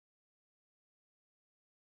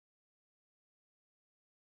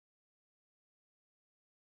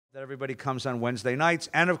that everybody comes on Wednesday nights.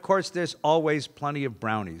 And of course, there's always plenty of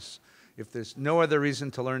brownies. If there's no other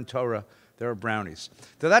reason to learn Torah, there are brownies.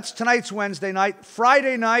 So that's tonight's Wednesday night.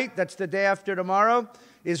 Friday night, that's the day after tomorrow,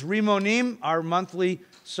 is Rimonim, our monthly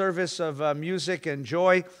service of music and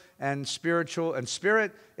joy and spiritual and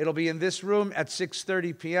spirit. It'll be in this room at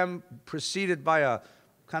 6:30 p.m., preceded by a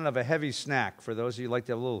kind of a heavy snack for those of you who like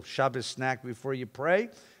to have a little Shabbos snack before you pray.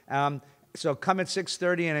 So come at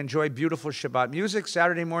 6:30 and enjoy beautiful Shabbat music.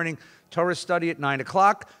 Saturday morning, Torah study at 9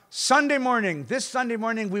 o'clock. Sunday morning, this Sunday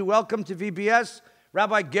morning, we welcome to VBS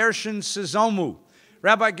Rabbi Gershon Sizomu.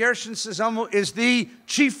 Rabbi Gershon Sizomu is the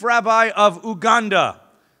chief rabbi of Uganda.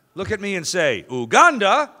 Look at me and say,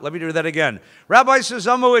 Uganda? Let me do that again. Rabbi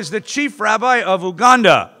Sizomu is the chief rabbi of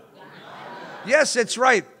Uganda. Yes, it's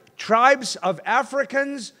right. Tribes of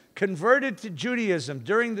Africans converted to Judaism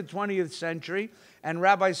during the 20th century. And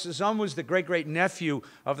Rabbi Sizomu was the great-great-nephew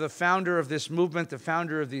of the founder of this movement, the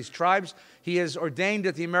founder of these tribes. He is ordained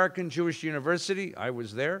at the American Jewish University. I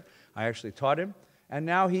was there. I actually taught him. And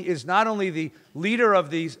now he is not only the leader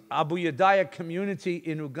of the Abu Yadaya community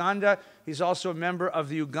in Uganda, he's also a member of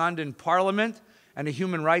the Ugandan parliament and a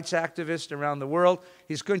human rights activist around the world.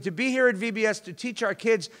 He's going to be here at VBS to teach our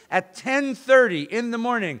kids at 10:30 in the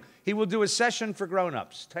morning. He will do a session for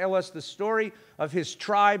grown-ups, tell us the story of his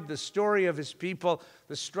tribe, the story of his people,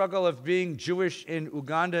 the struggle of being Jewish in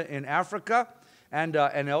Uganda, in Africa, and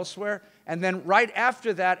elsewhere. And then right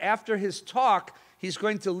after that, after his talk, he's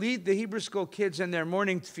going to lead the Hebrew school kids in their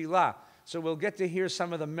morning tefillah. So we'll get to hear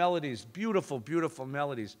some of the melodies, beautiful, beautiful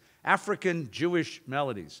melodies, African Jewish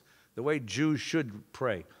melodies, the way Jews should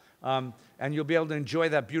pray. And you'll be able to enjoy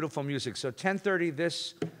that beautiful music. So 10:30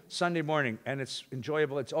 this Sunday morning, and it's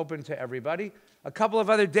enjoyable. It's open to everybody. A couple of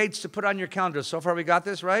other dates to put on your calendar. So far we got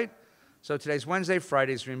this, right? So today's Wednesday,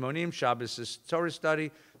 Friday's Rimonim, Shabbos is Torah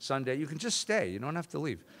study, Sunday. You can just stay. You don't have to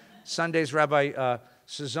leave. Sunday's Rabbi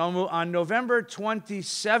Sizomu. On November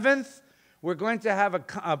 27th, we're going to have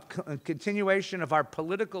a continuation of our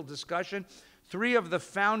political discussion. Three of the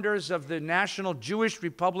founders of the National Jewish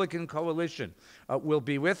Republican Coalition will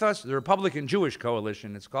be with us. The Republican Jewish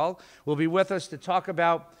Coalition, it's called, will be with us to talk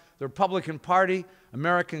about the Republican Party,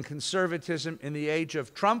 American conservatism in the age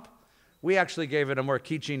of Trump. We actually gave it a more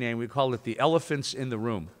kitschy name. We called it the elephants in the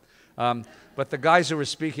room. But the guys who were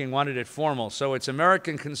speaking wanted it formal. So it's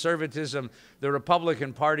American conservatism, the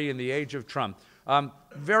Republican Party in the age of Trump.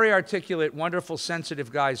 Very articulate, wonderful, sensitive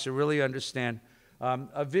guys who really understand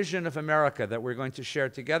a vision of America that we're going to share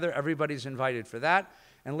together. Everybody's invited for that.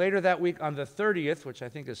 And later that week, on the 30th, which I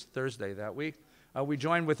think is Thursday that week, we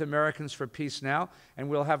join with Americans for Peace Now, and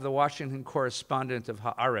we'll have the Washington correspondent of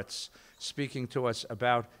Haaretz speaking to us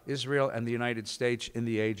about Israel and the United States in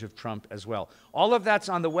the age of Trump as well. All of that's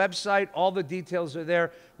on the website. All the details are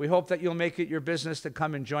there. We hope that you'll make it your business to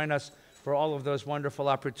come and join us for all of those wonderful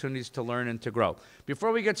opportunities to learn and to grow.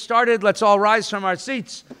 Before we get started, let's all rise from our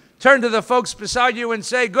seats. Turn to the folks beside you and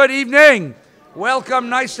say, good evening. Welcome.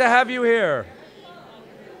 Nice to have you here.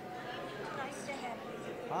 Nice to have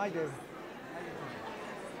you. Hi, Dave.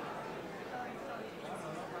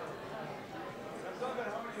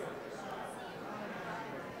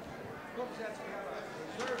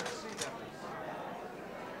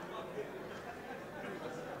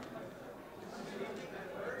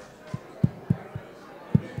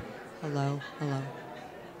 Hello, hello.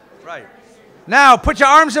 Right. Now, put your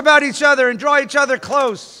arms about each other and draw each other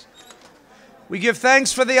close. We give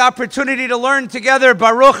thanks for the opportunity to learn together.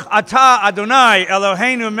 Baruch atah Adonai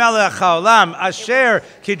Eloheinu melech haolam asher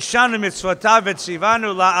kidshanu mitzvotav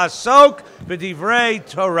v'tzivanu la'asok b'divrei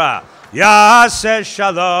Torah. Yaseh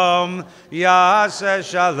shalom, yaseh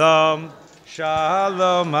shalom,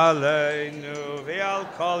 shalom aleinu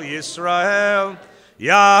v'al kol Yisrael.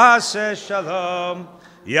 Yaseh shalom,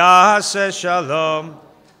 yaseh shalom,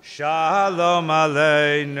 shalom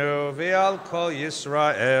aleinu v'al kol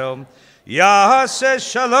Yisrael. Yaseh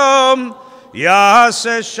shalom,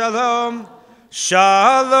 yaseh shalom,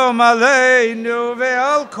 shalom aleinu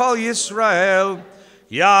ve'al kol Yisrael.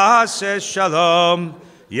 Yaseh shalom,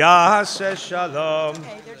 yaseh shalom,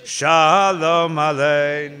 shalom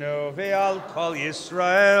aleinu ve'al kol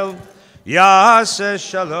Yisrael. Yaseh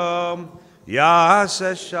shalom,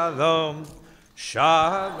 yaseh shalom,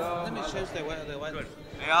 shalom. Let me change the one.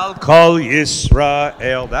 Ve'al kol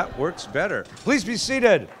Yisrael. That works better. Please be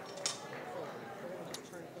seated.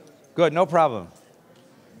 Good, no problem.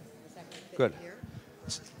 Good.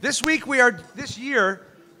 This year,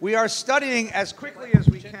 we are studying as quickly as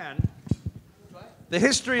we can the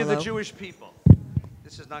history of the Jewish people.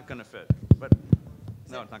 This is not going to fit, but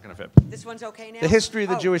No, it's not going to fit. This one's okay now? The history of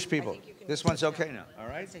the Oh, Jewish I people. think you can- This one's okay now, all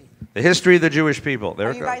right? Let's see. The history of the Jewish people. There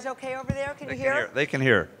Are it you goes. guys okay over there? Can They you can hear? hear. They can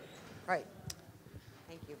hear. Right.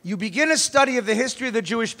 Thank you. You begin a study of the history of the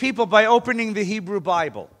Jewish people by opening the Hebrew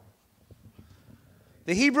Bible.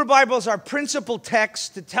 The Hebrew Bible is our principal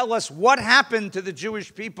text to tell us what happened to the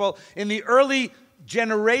Jewish people in the early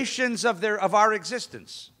generations of our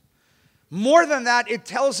existence. More than that, it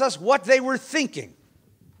tells us what they were thinking.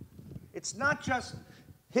 It's not just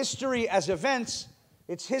history as events,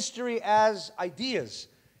 it's history as ideas,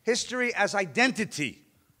 history as identity.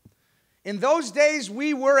 In those days,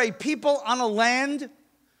 we were a people on a land.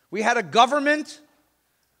 We had a government.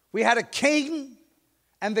 We had a king.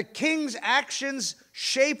 And the king's actions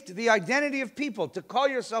shaped the identity of people. To call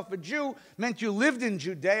yourself a Jew meant you lived in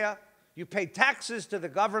Judea. You paid taxes to the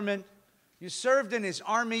government. You served in his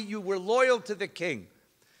army. You were loyal to the king.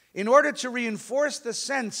 In order to reinforce the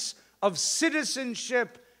sense of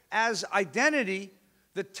citizenship as identity,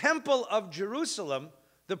 the Temple of Jerusalem,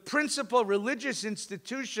 the principal religious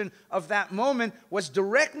institution of that moment, was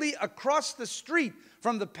directly across the street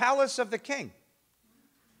from the palace of the king.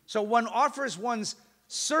 So one offers one's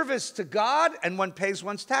service to God and one pays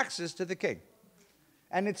one's taxes to the king.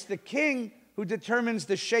 And it's the king who determines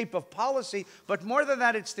the shape of policy, but more than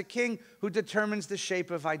that, it's the king who determines the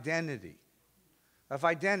shape of identity.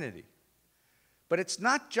 But it's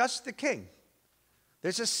not just the king.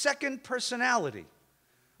 There's a second personality,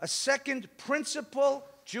 a second principal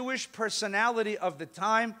Jewish personality of the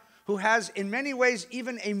time who has in many ways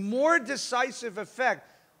even a more decisive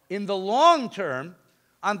effect in the long term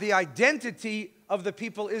on the identity of the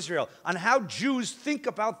people Israel, on how Jews think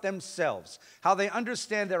about themselves, how they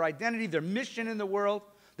understand their identity, their mission in the world,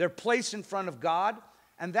 their place in front of God.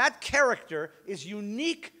 And that character is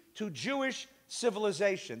unique to Jewish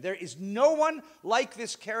civilization. There is no one like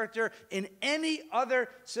this character in any other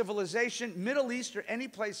civilization, Middle East or any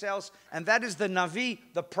place else, and that is the Navi,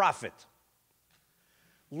 the prophet.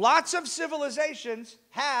 Lots of civilizations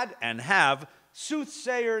had and have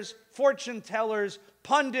soothsayers, fortune tellers,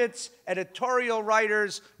 pundits, editorial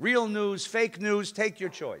writers, real news, fake news, take your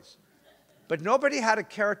choice. But nobody had a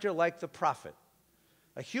character like the prophet,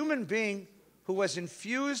 a human being who was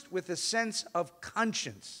infused with a sense of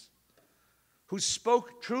conscience, who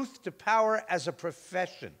spoke truth to power as a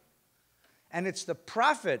profession. And it's the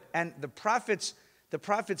prophet and the prophet's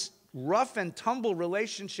rough and tumble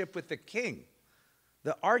relationship with the king,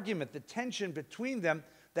 the argument, the tension between them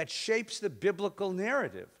that shapes the biblical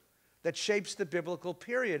narrative, that shapes the biblical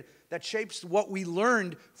period, that shapes what we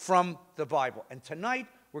learned from the Bible. And tonight,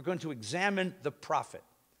 we're going to examine the prophet.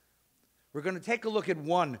 We're going to take a look at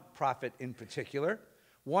one prophet in particular,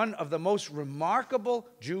 one of the most remarkable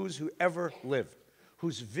Jews who ever lived,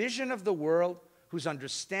 whose vision of the world, whose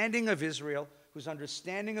understanding of Israel, whose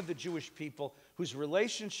understanding of the Jewish people, whose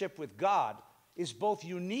relationship with God is both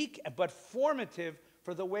unique but formative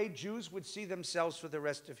for the way Jews would see themselves for the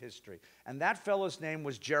rest of history. And that fellow's name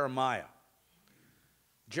was Jeremiah.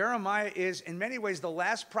 Jeremiah is, in many ways, the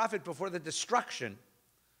last prophet before the destruction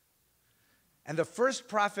and the first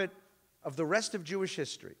prophet of the rest of Jewish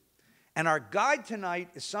history. And our guide tonight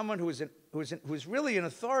is someone who is really an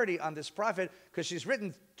authority on this prophet because she's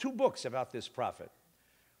written 2 books about this prophet.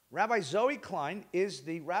 Rabbi Zoe Klein is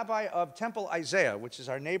the rabbi of Temple Isaiah, which is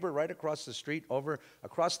our neighbor right across the street, over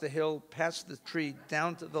across the hill, past the tree,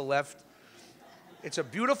 down to the left. It's a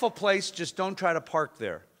beautiful place, just don't try to park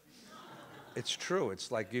there. It's true,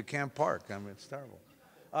 it's like you can't park, I mean, it's terrible.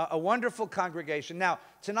 A wonderful congregation. Now,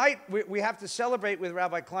 tonight we have to celebrate with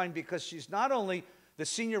Rabbi Klein because she's not only the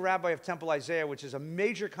senior rabbi of Temple Isaiah, which is a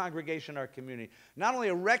major congregation in our community, not only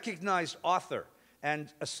a recognized author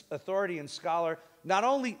and authority and scholar, not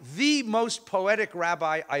only the most poetic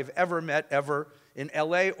rabbi I've ever met, ever, in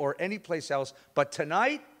LA or any place else, but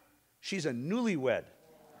tonight, she's a newlywed.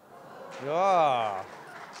 Oh.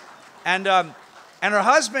 And her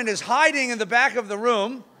husband is hiding in the back of the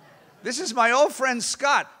room. This is my old friend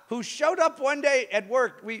Scott, who showed up one day at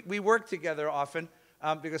work. We work together often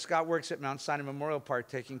because Scott works at Mount Sinai Memorial Park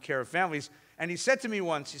taking care of families. And he said to me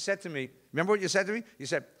once, remember what you said to me? You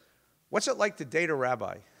said, "What's it like to date a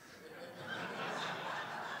rabbi?"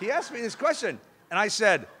 He asked me this question, and I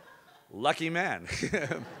said, "Lucky man."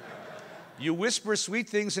 You whisper sweet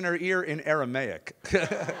things in her ear in Aramaic.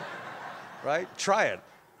 Right? Try it.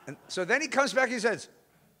 And so then he comes back and he says,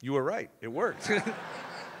 "You were right. It worked."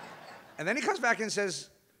 And then he comes back and says,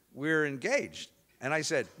 "We're engaged." And I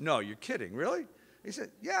said, "No, you're kidding. Really?" He said,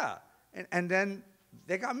 "Yeah." And then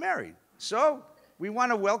they got married. So we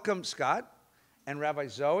want to welcome Scott and Rabbi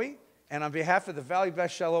Zoe And on behalf of the Valley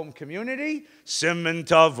Beth Shalom community, Siman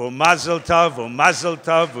Tov, Mazel Tov, Mazel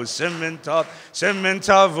Tov, Siman Tov, Siman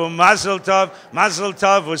Tov, Mazel Tov, Mazel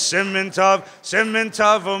Tov, Siman Tov, Siman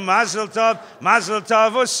Tov, Mazel Tov, Mazel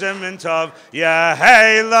Tov, Siman Tov,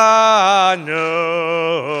 Yeheilanu,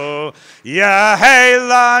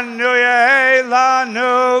 Yeheilanu,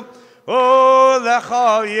 Yeheilanu, O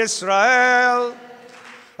Lechol Yisrael,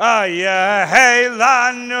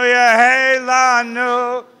 Yeheilanu,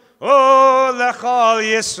 Yeheilanu, O lechol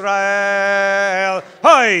Yisrael,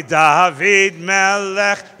 Hoy David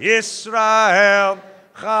Melech Yisrael,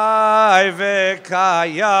 Chai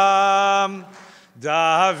v'kayam.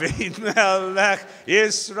 David Melech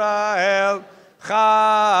Yisrael,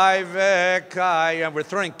 Chai v'kayam. We're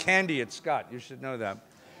throwing candy at Scott. You should know that.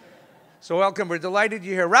 So welcome. We're delighted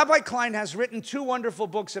you're here. Rabbi Klein has written 2 wonderful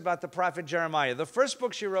books about the prophet Jeremiah. The first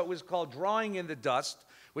book she wrote was called Drawing in the Dust,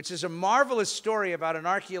 which is a marvelous story about an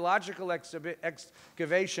archaeological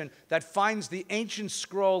excavation that finds the ancient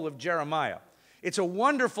scroll of Jeremiah. It's a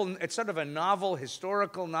wonderful, it's sort of a novel,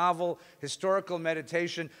 historical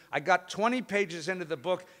meditation. I got 20 pages into the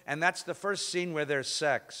book, and that's the first scene where there's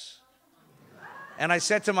sex. And I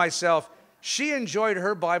said to myself, she enjoyed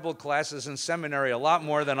her Bible classes in seminary a lot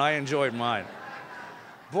more than I enjoyed mine.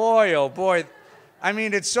 Boy, oh boy. I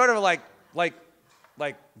mean, it's sort of like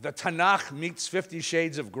the Tanakh meets 50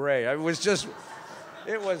 Shades of Gray. It was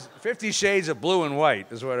 50 Shades of Blue and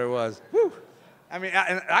White is what it was. Whew. I mean,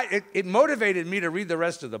 it motivated me to read the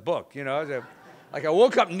rest of the book, you know. Like I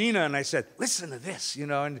woke up Nina and I said, listen to this, you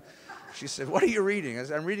know. And she said, what are you reading? I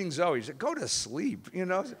said, I'm reading Zoe. She said, go to sleep, you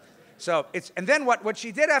know. So and then what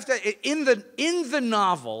she did after, in the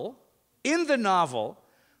novel,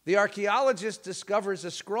 the archaeologist discovers a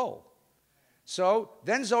scroll. So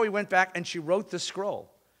then Zoe went back and she wrote the scroll.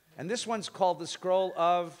 And this one's called the Scroll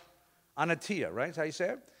of Anatia, right? Is that how you say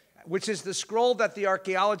it? Which is the scroll that the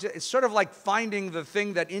archaeologist, it's sort of like finding the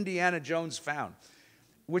thing that Indiana Jones found,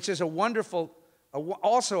 which is also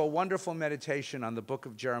a wonderful meditation on the book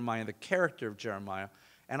of Jeremiah, the character of Jeremiah.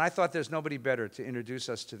 And I thought there's nobody better to introduce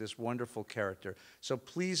us to this wonderful character. So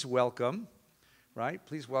please welcome, right?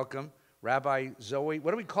 Please welcome Rabbi Zoe.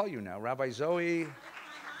 What do we call you now? Rabbi Zoe?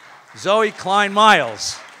 Zoe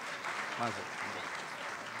Klein-Miles. A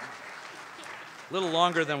little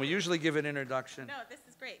longer than we usually give an introduction. No, this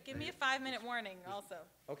is great. Give me a 5-minute warning also.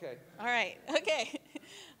 Okay. All right. Okay.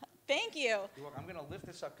 Thank you. I'm going to lift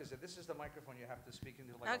this up because this is the microphone you have to speak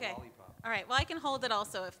into like a lollipop. All right. Well, I can hold it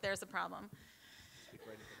also if there's a problem. Speak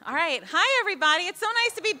right into it. All right. Hi, everybody. It's so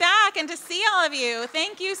nice to be back and to see all of you.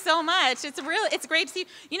 Thank you so much. It's great to see you.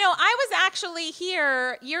 You know, I was actually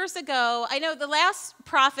here years ago. I know the last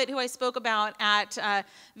prophet who I spoke about at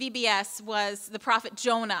VBS was the prophet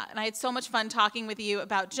Jonah. And I had so much fun talking with you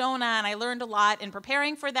about Jonah, and I learned a lot in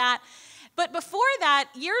preparing for that. But before that,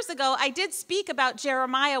 years ago, I did speak about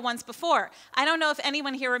Jeremiah once before. I don't know if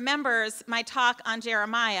anyone here remembers my talk on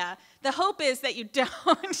Jeremiah. The hope is that you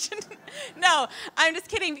don't. No, I'm just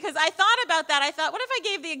kidding, because I thought about that. I thought, what if I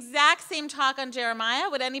gave the exact same talk on Jeremiah?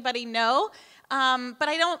 Would anybody know? But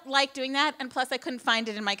I don't like doing that, and plus I couldn't find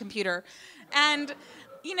it in my computer. And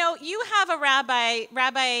you know, you have a Rabbi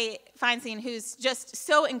Feinstein, who's just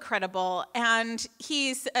so incredible, and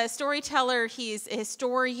he's a storyteller, he's a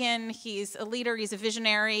historian, he's a leader, he's a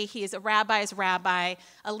visionary, he's a rabbi's rabbi,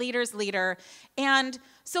 a leader's leader. And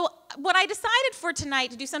so what I decided for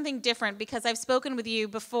tonight to do something different, because I've spoken with you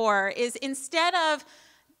before, is instead of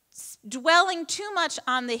dwelling too much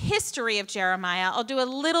on the history of Jeremiah, I'll do a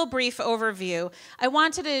little brief overview. I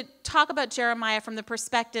wanted to talk about Jeremiah from the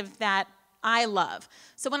perspective that I love.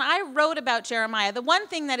 So when I wrote about Jeremiah, the one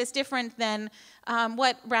thing that is different than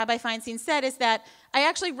what Rabbi Feinstein said is that I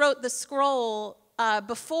actually wrote the scroll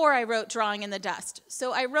before I wrote Drawing in the Dust.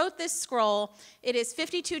 So I wrote this scroll. It is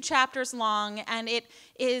 52 chapters long, and it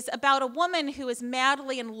is about a woman who is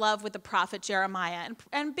madly in love with the prophet Jeremiah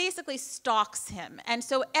and basically stalks him. And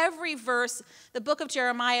so every verse, the book of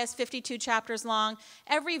Jeremiah is 52 chapters long.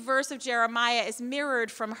 Every verse of Jeremiah is mirrored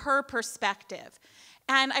from her perspective.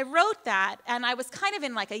 And I wrote that, and I was kind of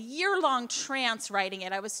in like a year-long trance writing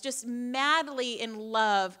it. I was just madly in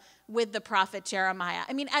love with the prophet Jeremiah.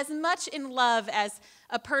 I mean, as much in love as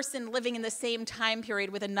a person living in the same time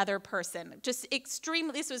period with another person. Just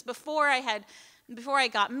extremely, this was before I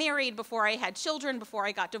got married, before I had children, before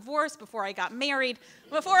I got divorced, before I got married,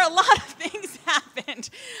 before a lot of things happened.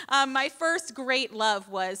 My first great love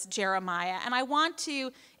was Jeremiah, and I want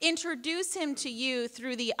to introduce him to you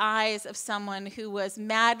through the eyes of someone who was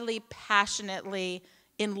madly, passionately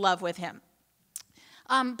in love with him.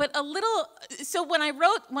 So when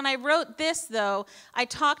I wrote this, though, I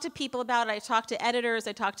talked to people about it. I talked to editors,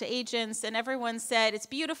 I talked to agents, and everyone said, it's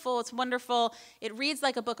beautiful, it's wonderful, it reads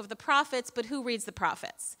like a book of the prophets, but who reads the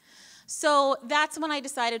prophets? So that's when I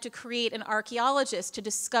decided to create an archaeologist to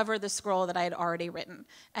discover the scroll that I had already written.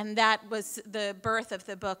 And that was the birth of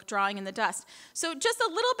the book, Drawing in the Dust. So just a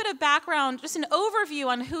little bit of background, just an overview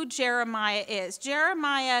on who Jeremiah is.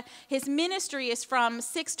 Jeremiah, his ministry is from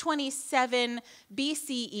 627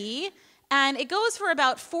 BCE, and it goes for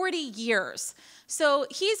about 40 years. So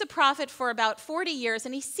he's a prophet for about 40 years,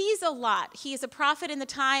 and he sees a lot. He is a prophet in the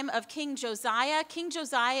time of King Josiah. King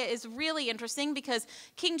Josiah is really interesting because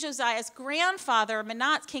King Josiah's grandfather,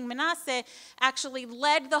 King Manasseh, actually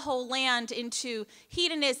led the whole land into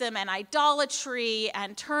hedonism and idolatry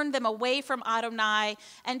and turned them away from Adonai.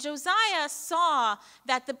 And Josiah saw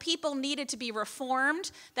that the people needed to be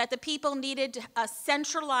reformed, that the people needed a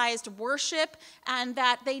centralized worship, and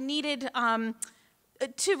that they needed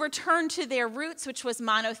to return to their roots, which was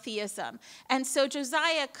monotheism. And so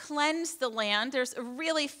Josiah cleansed the land. There's a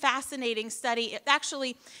really fascinating study.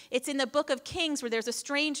 Actually, it's in the book of Kings where there's a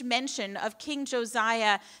strange mention of King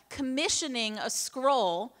Josiah commissioning a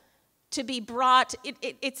scroll to be brought.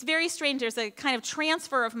 It's very strange. There's a kind of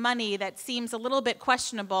transfer of money that seems a little bit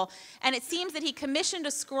questionable. And it seems that he commissioned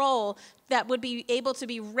a scroll that would be able to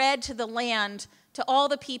be read to the land, to all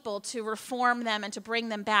the people, to reform them and to bring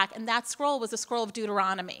them back. And that scroll was the scroll of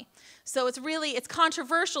Deuteronomy. So it's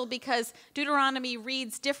controversial because Deuteronomy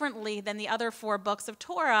reads differently than the other 4 books of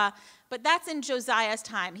Torah, but that's in Josiah's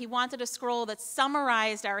time. He wanted a scroll that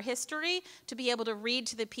summarized our history to be able to read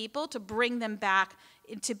to the people, to bring them back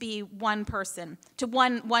to be one person, to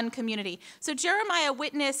one community. So Jeremiah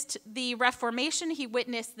witnessed the Reformation. He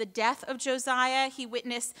witnessed the death of Josiah. He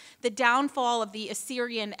witnessed the downfall of the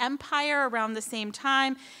Assyrian Empire around the same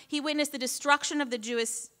time. He witnessed the destruction of the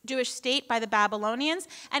Jewish state by the Babylonians,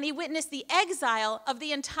 and he witnessed the exile of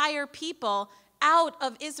the entire people out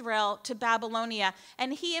of Israel to Babylonia.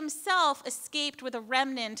 And he himself escaped with a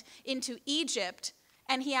remnant into Egypt,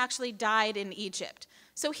 and he actually died in Egypt.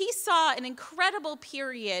 So he saw an incredible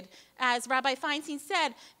period, as Rabbi Feinstein said,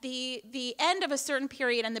 the end of a certain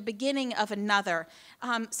period and the beginning of another.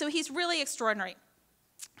 So he's really extraordinary.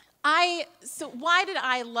 So why did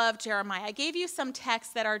I love Jeremiah? I gave you some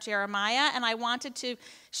texts that are Jeremiah, and I wanted to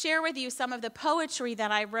share with you some of the poetry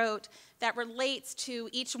that I wrote that relates to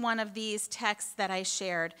each one of these texts that I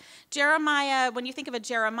shared. Jeremiah, when you think of a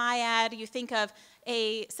Jeremiad, you think of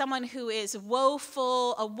someone who is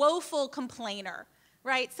woeful, a woeful complainer,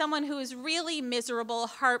 right? Someone who is really miserable,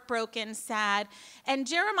 heartbroken, sad. And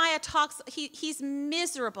Jeremiah he's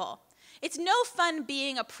miserable. It's no fun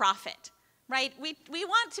being a prophet, right? We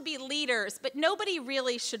want to be leaders, but nobody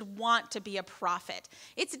really should want to be a prophet.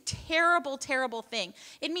 It's a terrible, terrible thing.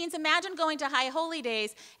 It means imagine going to High Holy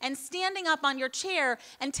Days and standing up on your chair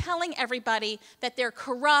and telling everybody that they're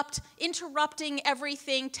corrupt, interrupting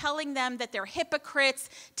everything, telling them that they're hypocrites,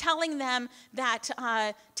 telling them that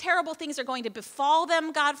terrible things are going to befall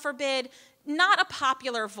them, God forbid. Not a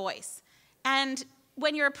popular voice. And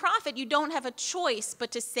when you're a prophet, you don't have a choice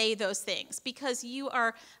but to say those things because you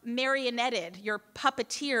are marionetted, you're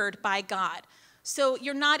puppeteered by God. So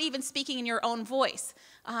you're not even speaking in your own voice.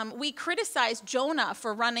 We criticize Jonah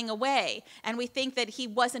for running away, and we think that he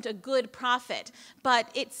wasn't a good prophet. But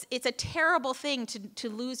it's a terrible thing to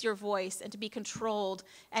lose your voice and to be controlled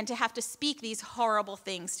and to have to speak these horrible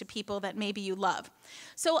things to people that maybe you love.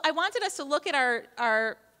 So I wanted us to look at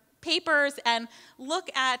our papers and look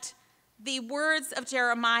at the words of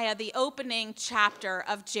Jeremiah, the opening chapter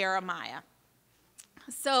of Jeremiah.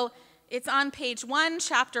 So it's on page 1,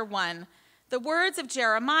 chapter 1. The words of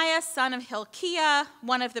Jeremiah, son of Hilkiah,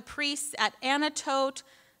 one of the priests at Anatot,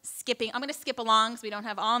 I'm going to skip along because we don't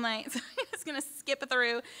have all night, so I'm just going to skip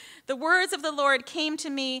through. The words of the Lord came to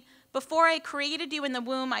me. Before I created you in the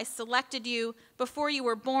womb, I selected you. Before you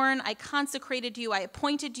were born, I consecrated you. I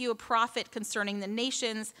appointed you a prophet concerning the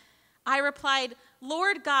nations. I replied,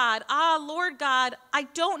 Lord God, I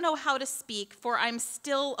don't know how to speak, for I'm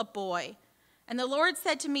still a boy. And the Lord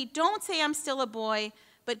said to me, don't say I'm still a boy,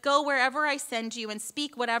 but go wherever I send you and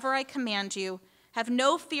speak whatever I command you. Have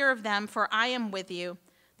no fear of them, for I am with you.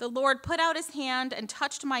 The Lord put out his hand and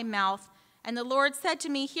touched my mouth, and the Lord said to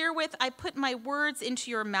me, herewith I put my words into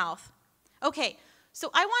your mouth. Okay, so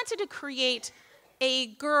I wanted to create a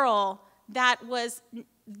girl that was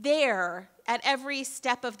there at every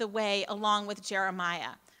step of the way along with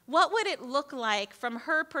Jeremiah. What would it look like from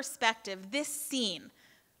her perspective, this scene?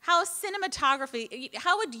 How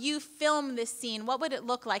would you film this scene? What would it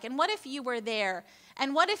look like? And what if you were there?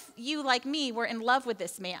 And what if you, like me, were in love with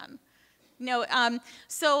this man?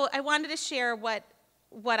 So I wanted to share what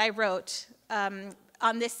I wrote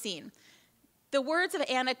on this scene. The words of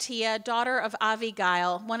Anatia, daughter of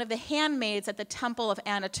Avigail, one of the handmaids at the temple of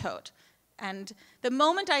Anatot. And the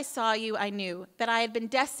moment I saw you, I knew that I had been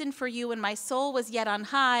destined for you, and my soul was yet on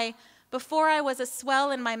high. Before I was a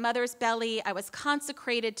swell in my mother's belly, I was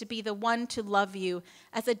consecrated to be the one to love you,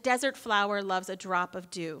 as a desert flower loves a drop of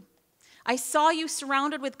dew. I saw you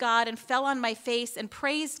surrounded with God and fell on my face and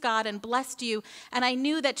praised God and blessed you, and I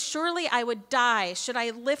knew that surely I would die should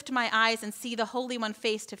I lift my eyes and see the Holy One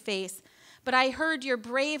face to face. But I heard your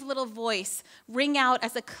brave little voice ring out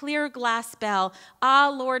as a clear glass bell, "Ah,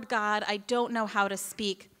 Lord God, I don't know how to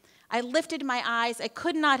speak." I lifted my eyes, I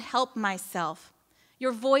could not help myself.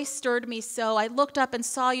 Your voice stirred me so. I looked up and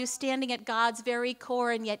saw you standing at God's very core,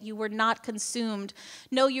 and yet you were not consumed.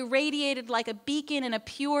 No, you radiated like a beacon in a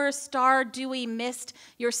pure, star-dewy mist,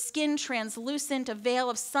 your skin translucent, a veil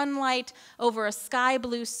of sunlight over a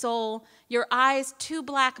sky-blue soul, your eyes 2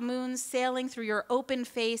 black moons sailing through your open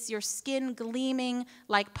face, your skin gleaming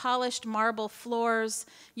like polished marble floors.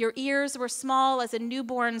 Your ears were small as a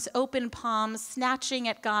newborn's open palms, snatching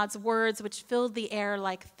at God's words, which filled the air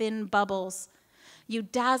like thin bubbles. You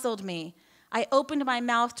dazzled me. I opened my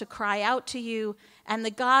mouth to cry out to you, and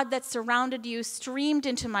the God that surrounded you streamed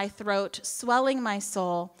into my throat, swelling my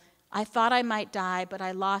soul. I thought I might die, but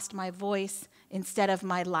I lost my voice instead of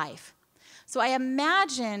my life. So I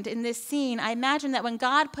imagined in this scene, that when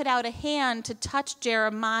God put out a hand to touch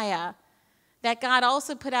Jeremiah, that God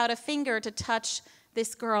also put out a finger to touch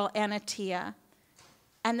this girl, Anatia,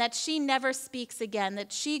 and that she never speaks again,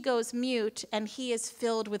 that she goes mute and he is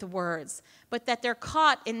filled with words, but that they're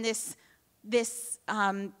caught in this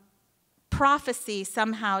prophecy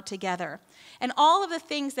somehow together. And all of the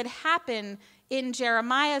things that happen in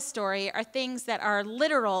Jeremiah's story are things that are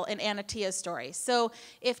literal in Anatia's story. So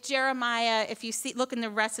if Jeremiah, look in the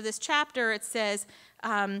rest of this chapter, it says,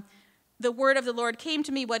 the word of the Lord came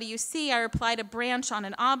to me, what do you see? I replied, a branch on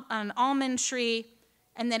an almond tree.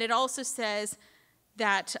 And then it also says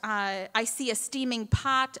that I see a steaming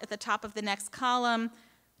pot at the top of the next column,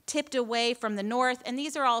 tipped away from the north. And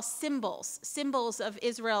these are all symbols of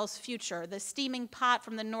Israel's future. The steaming pot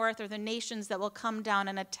from the north are the nations that will come down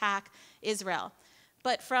and attack Israel.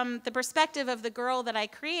 But from the perspective of the girl that I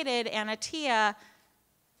created, Anatia,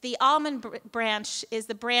 the almond branch is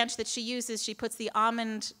the branch that she uses. She puts the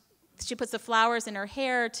flowers in her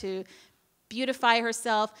hair to beautify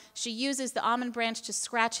herself. She uses the almond branch to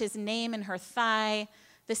scratch his name in her thigh.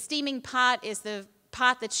 The steaming pot is the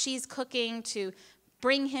pot that she's cooking to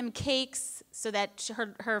bring him cakes so that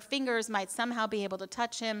her fingers might somehow be able to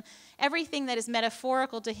touch him. Everything that is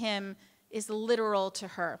metaphorical to him is literal to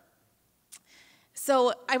her.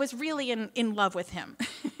 So I was really in love with him.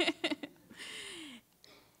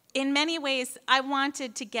 In many ways, I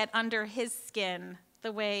wanted to get under his skin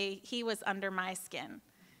the way he was under my skin.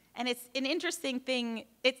 And it's an interesting thing.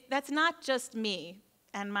 That's not just me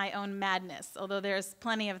and my own madness, although there's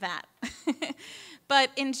plenty of that.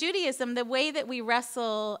 But in Judaism, the way that we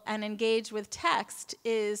wrestle and engage with text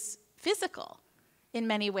is physical in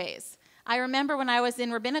many ways. I remember when I was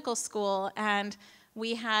in rabbinical school and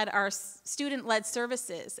we had our student-led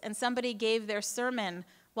services, and somebody gave their sermon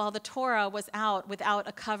while the Torah was out without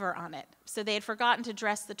a cover on it. So they had forgotten to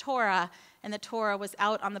dress the Torah, and the Torah was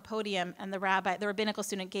out on the podium, and the rabbinical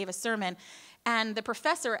student gave a sermon. And the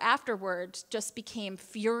professor afterwards just became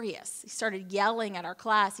furious. He started yelling at our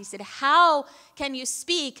class. He said, "How can you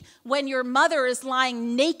speak when your mother is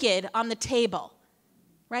lying naked on the table?"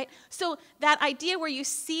 Right? So that idea where you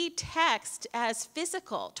see text as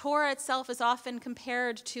physical, Torah itself is often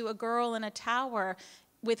compared to a girl in a tower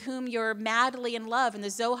with whom you're madly in love. In the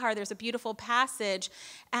Zohar, there's a beautiful passage,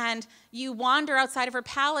 and you wander outside of her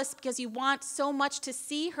palace because you want so much to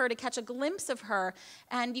see her, to catch a glimpse of her,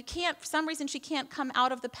 and you can't, for some reason, she can't come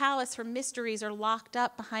out of the palace. Her mysteries are locked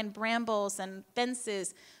up behind brambles and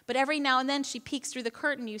fences, but every now and then she peeks through the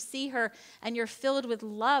curtain, you see her, and you're filled with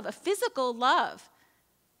love, a physical love.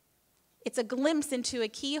 It's a glimpse into a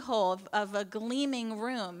keyhole of a gleaming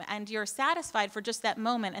room, and you're satisfied for just that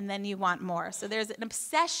moment, and then you want more. So there's an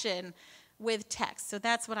obsession with text. So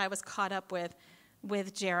that's what I was caught up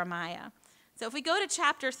with Jeremiah. So if we go to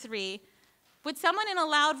chapter 3, would someone in a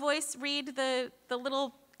loud voice read the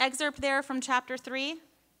little excerpt there from chapter 3?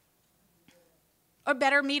 Or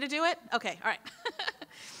better, me to do it? Okay, all right.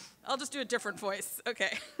 I'll just do a different voice.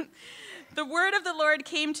 Okay. The word of the Lord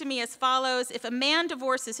came to me as follows: if a man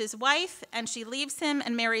divorces his wife and she leaves him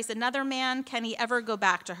and marries another man, can he ever go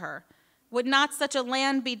back to her? Would not such a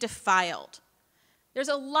land be defiled? There's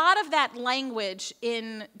a lot of that language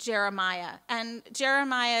in Jeremiah, and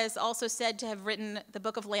Jeremiah is also said to have written the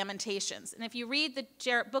book of Lamentations. And if you read the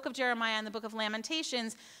book of Jeremiah and the book of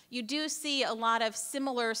Lamentations, you do see a lot of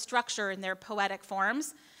similar structure in their poetic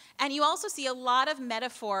forms. And you also see a lot of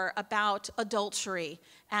metaphor about adultery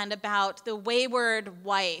and about the wayward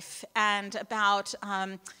wife and about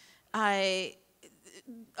a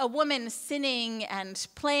woman sinning and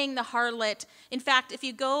playing the harlot. In fact, if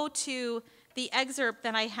you go to the excerpt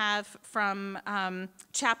that I have from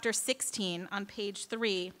chapter 16 on page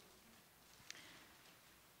 3,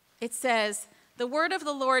 it says, "The word of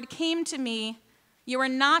the Lord came to me, you are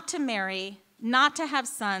not to marry, not to have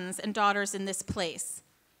sons and daughters in this place."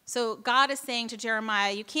 So God is saying to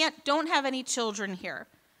Jeremiah, don't have any children here.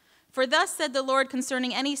 "For thus said the Lord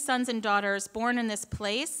concerning any sons and daughters born in this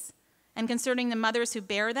place, and concerning the mothers who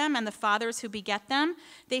bear them and the fathers who beget them,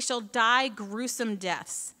 they shall die gruesome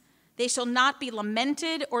deaths. They shall not be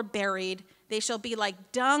lamented or buried. They shall be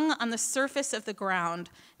like dung on the surface of the ground.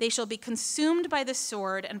 They shall be consumed by the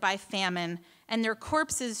sword and by famine, and their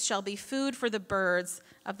corpses shall be food for the birds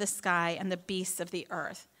of the sky and the beasts of the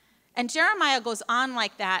earth." And Jeremiah goes on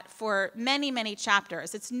like that for many, many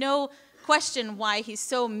chapters. It's no question why he's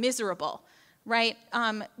so miserable, right?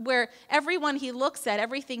 Where everyone he looks at,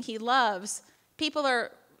 everything he loves, people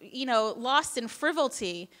are, lost in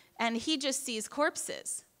frivolity, and he just sees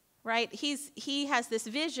corpses, right? He has this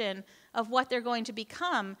vision of what they're going to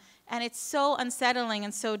become, and it's so unsettling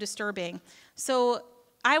and so disturbing. So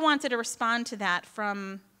I wanted to respond to that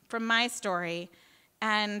from my story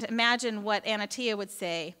and imagine what Anatia would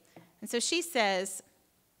say. And so she says,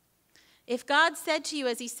 "If God said to you,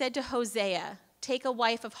 as he said to Hosea, take a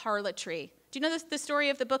wife of harlotry." Do you know the story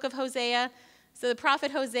of the book of Hosea? So the prophet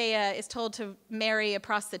Hosea is told to marry a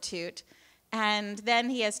prostitute, and then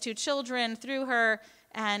he has 2 children through her,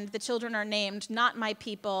 and the children are named Not My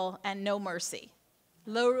People and No Mercy.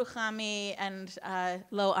 Lo Ruchami and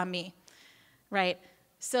Lo Ami, right?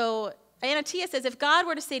 So Anatia says, if God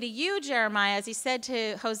were to say to you, Jeremiah, as he said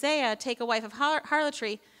to Hosea, take a wife of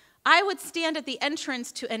harlotry, I would stand at the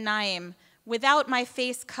entrance to Enaim without my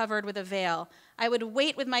face covered with a veil. I would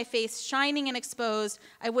wait with my face shining and exposed.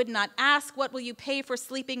 I would not ask, what will you pay for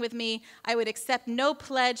sleeping with me? I would accept no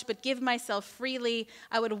pledge, but give myself freely.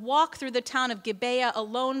 I would walk through the town of Gibeah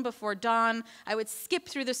alone before dawn. I would skip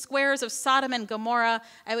through the squares of Sodom and Gomorrah.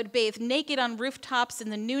 I would bathe naked on rooftops in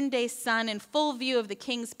the noonday sun in full view of the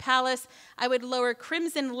king's palace. I would lower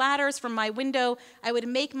crimson ladders from my window. I would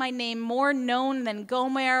make my name more known than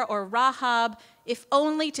Gomer or Rahab, if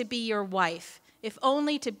only to be your wife, if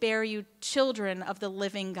only to bear you children of the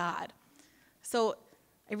living God. So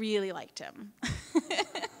I really liked him.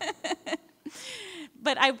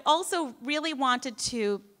 But I also really wanted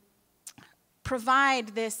to provide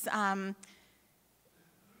this,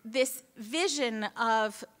 this vision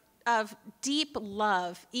of deep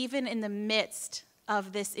love, even in the midst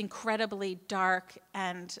of this incredibly dark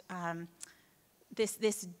and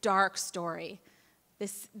this dark story.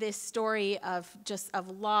 This story of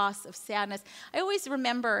loss, of sadness. I always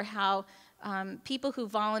remember how people who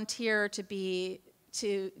volunteer to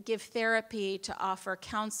give therapy, to offer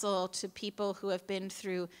counsel to people who have been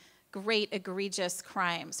through great egregious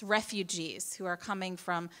crimes, refugees who are coming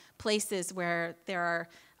from places where there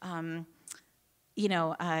are,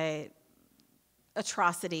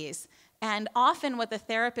 atrocities. And often what the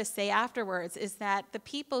therapists say afterwards is that the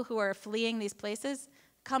people who are fleeing these places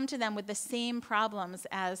come to them with the same problems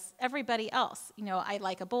as everybody else. I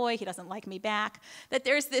like a boy, he doesn't like me back. That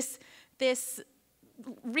there's this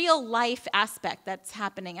real life aspect that's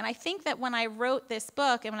happening. And I think that when I wrote this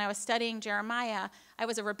book and when I was studying Jeremiah, I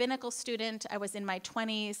was a rabbinical student, I was in my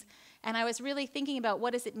 20s, and I was really thinking about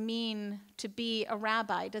what does it mean to be a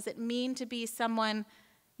rabbi? Does it mean to be someone,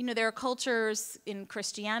 there are cultures in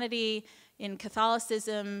Christianity, in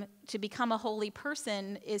Catholicism, to become a holy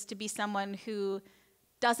person is to be someone who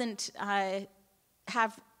doesn't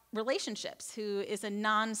have relationships, who is a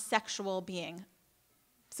non-sexual being,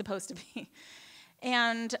 supposed to be.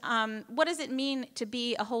 And what does it mean to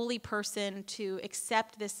be a holy person, to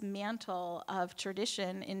accept this mantle of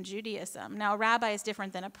tradition in Judaism? Now, a rabbi is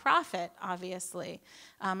different than a prophet, obviously.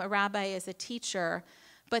 A rabbi is a teacher,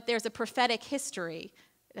 but there's a prophetic history.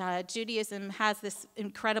 Judaism has this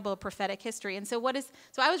incredible prophetic history. And so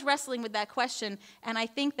I was wrestling with that question, and I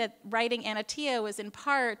think that writing Anatia was in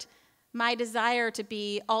part my desire to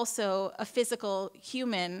be also a physical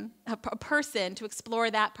human, a person, to explore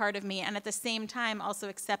that part of me, and at the same time also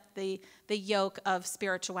accept the yoke of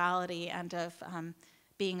spirituality and of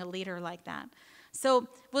being a leader like that. So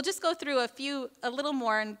we'll just go through a little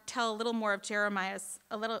more and tell a little more of Jeremiah's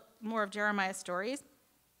stories.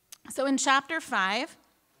 So in chapter 5,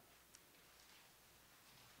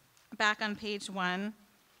 back on page 1,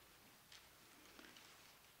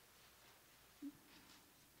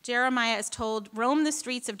 Jeremiah is told, roam the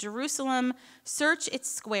streets of Jerusalem, search its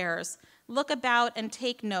squares, look about and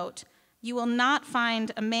take note. You will not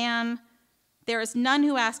find a man. There is none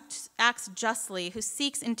who acts justly, who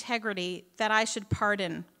seeks integrity, that I should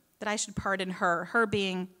pardon her, her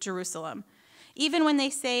being Jerusalem. Even when they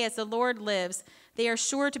say, as the Lord lives, they are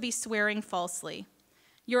sure to be swearing falsely.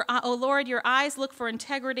 O Lord, your eyes look for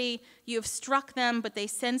integrity. You have struck them, but they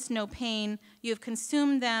sense no pain. You have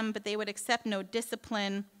consumed them, but they would accept no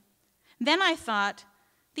discipline. Then I thought,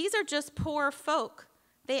 these are just poor folk.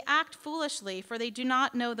 They act foolishly, for they do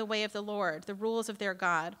not know the way of the Lord, the rules of their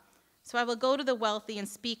God. So I will go to the wealthy and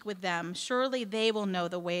speak with them. Surely they will know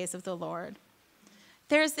the ways of the Lord.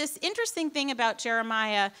 There's this interesting thing about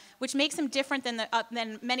Jeremiah, which makes him different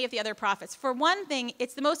than many of the other prophets. For one thing,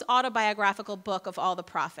 it's the most autobiographical book of all the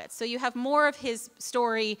prophets. So you have more of his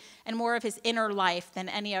story and more of his inner life than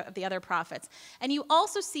any of the other prophets. And you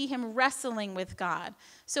also see him wrestling with God.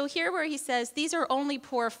 So here where he says, these are only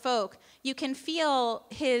poor folk, you can feel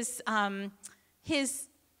his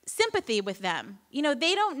sympathy with them. You know,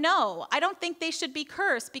 they don't know. I don't think they should be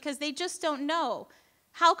cursed because they just don't know.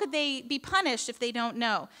 How could they be punished if they don't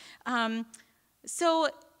know? So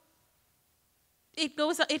it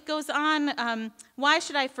goes on, why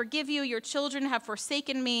should I forgive you? Your children have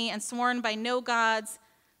forsaken me and sworn by no gods.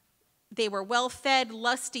 They were well-fed,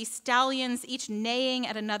 lusty stallions, each neighing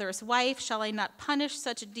at another's wife. Shall I not punish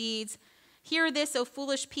such deeds? Hear this, O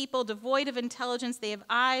foolish people, devoid of intelligence. They have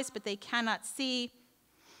eyes, but they cannot see.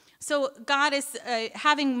 So God is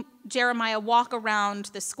having Jeremiah walk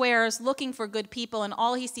around the squares looking for good people, and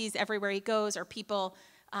all he sees everywhere he goes are people,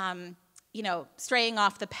 straying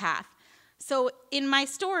off the path. So in my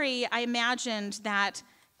story, I imagined that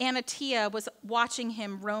Anatia was watching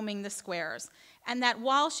him roaming the squares, and that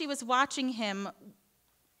while she was watching him,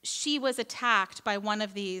 she was attacked by one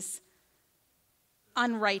of these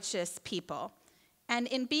unrighteous people. And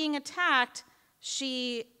in being attacked,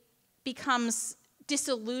 she becomes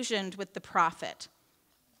disillusioned with the prophet.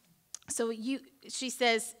 So she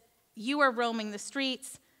says, you are roaming the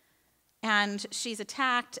streets, and she's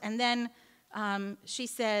attacked. And then she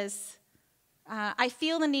says, I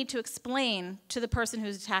feel the need to explain to the person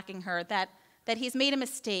who's attacking her that he's made a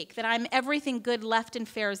mistake, that I'm everything good left in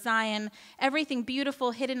fair Zion, everything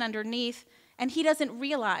beautiful hidden underneath, and he doesn't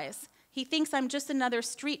realize. He thinks I'm just another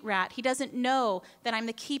street rat. He doesn't know that I'm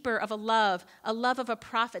the keeper of a love of a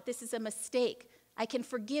prophet. This is a mistake. I can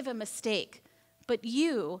forgive a mistake. But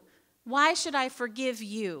you, why should I forgive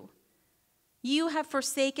you? You have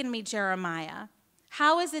forsaken me, Jeremiah.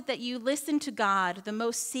 How is it that you listen to God, the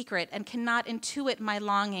most secret, and cannot intuit my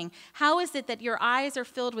longing? How is it that your eyes are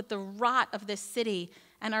filled with the rot of this city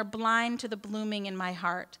and are blind to the blooming in my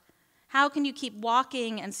heart? How can you keep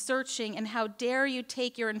walking and searching, and how dare you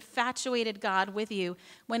take your infatuated God with you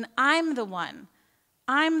when I'm the one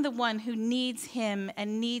who needs him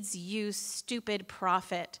and needs you, stupid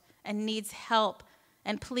prophet, and needs help,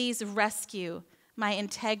 and please rescue my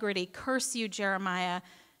integrity. Curse you, Jeremiah,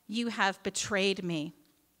 you have betrayed me.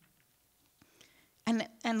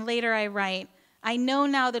 And later I write, I know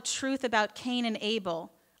now the truth about Cain and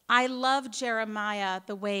Abel. I love Jeremiah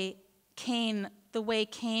the way Cain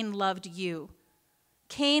loved you.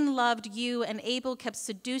 Cain loved you, and Abel kept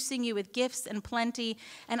seducing you with gifts and plenty.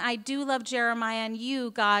 And I do love Jeremiah, and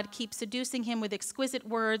you, God, keep seducing him with exquisite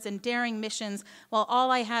words and daring missions, while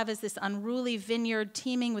all I have is this unruly vineyard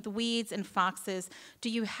teeming with weeds and foxes. Do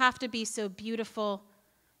you have to be so beautiful?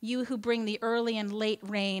 You who bring the early and late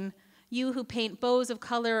rain, you who paint bows of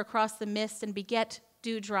color across the mist and beget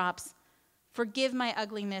dewdrops. Forgive my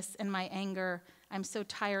ugliness and my anger. I'm so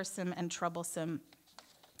tiresome and troublesome.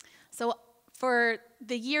 So for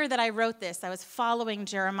the year that I wrote this, I was following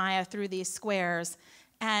Jeremiah through these squares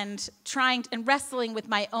and wrestling with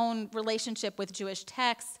my own relationship with Jewish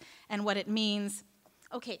texts and what it means.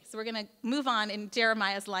 Okay, so we're going to move on in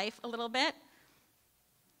Jeremiah's life a little bit.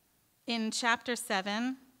 In chapter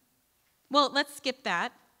 7, well, let's skip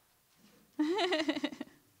that.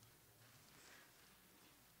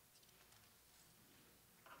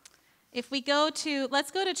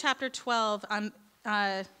 Let's go to chapter 12 on,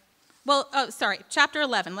 chapter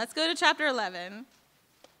 11. Let's go to chapter 11.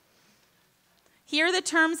 Hear the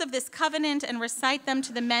terms of this covenant and recite them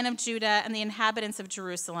to the men of Judah and the inhabitants of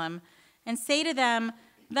Jerusalem, and say to them,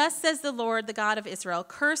 thus says the Lord, the God of Israel,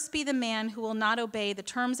 cursed be the man who will not obey the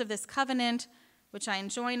terms of this covenant, which I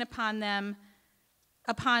enjoin upon them.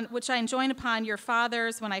 which I enjoined upon your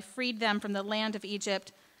fathers when I freed them from the land of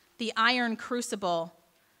Egypt, the iron crucible,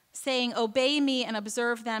 saying, obey me and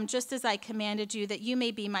observe them just as I commanded you, that you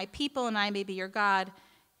may be my people and I may be your God,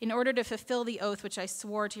 in order to fulfill the oath which I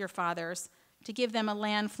swore to your fathers, to give them a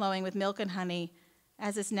land flowing with milk and honey,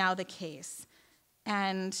 as is now the case.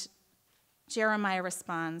 And Jeremiah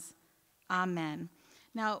responds, Amen.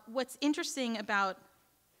 Now, what's interesting about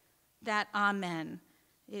that Amen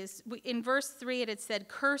is in verse 3 it had said,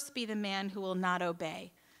 cursed be the man who will not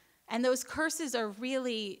obey. And those curses are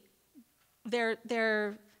really,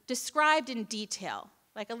 they're described in detail,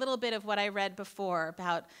 like a little bit of what I read before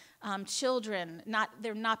about children,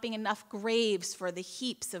 there not being enough graves for the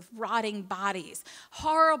heaps of rotting bodies,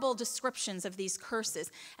 horrible descriptions of these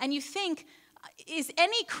curses. And you think, is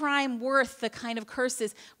any crime worth the kind of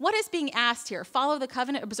curses? What is being asked here? Follow the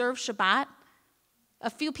covenant, observe Shabbat? A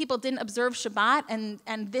few people didn't observe Shabbat,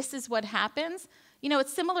 and this is what happens? You know,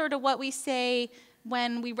 it's similar to what we say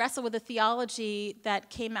when we wrestle with the theology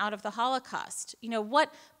that came out of the Holocaust. You know,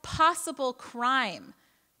 what possible crime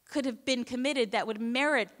could have been committed that would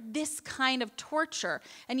merit this kind of torture?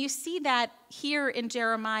 And you see that here in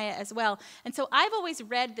Jeremiah as well. And so I've always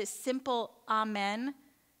read this simple Amen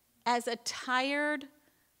as a tired,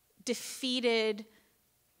 defeated,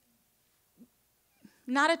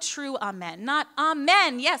 not a true Amen. Not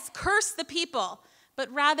Amen, yes, curse the people,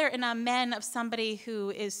 but rather an Amen of somebody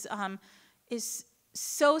who is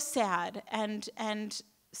so sad and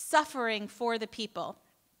suffering for the people.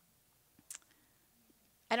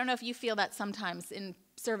 I don't know if you feel that sometimes in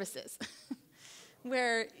services,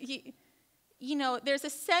 where you know there's a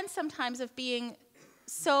sense sometimes of feeling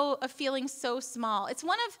so small. It's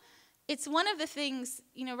one of the things,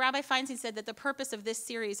 you know, Rabbi Feinstein said that the purpose of this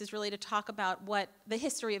series is really to talk about what the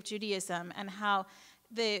history of Judaism and how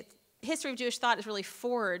the history of Jewish thought is really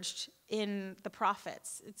forged in the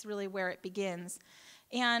prophets. It's really where it begins.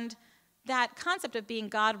 And that concept of being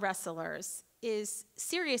God wrestlers is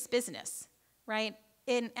serious business, right?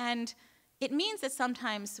 And it means that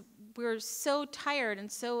sometimes we're so tired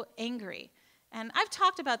and so angry. And I've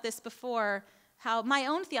talked about this before, how my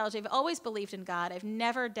own theology, I've always believed in God. I've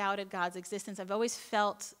never doubted God's existence. I've always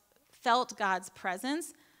felt God's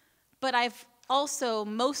presence. But I've also,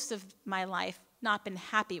 most of my life, not been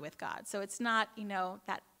happy with God. So it's not, you know,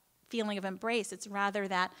 that feeling of embrace. It's rather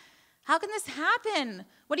that, how can this happen?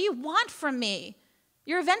 What do you want from me?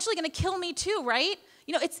 You're eventually going to kill me too, right?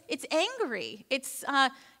 You know, it's angry. It's,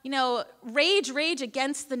 you know, rage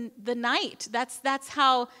against the night. That's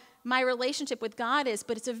how my relationship with God is.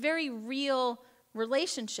 But it's a very real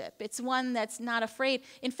relationship. It's one that's not afraid.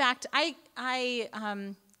 In fact, I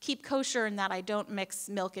keep kosher in that I don't mix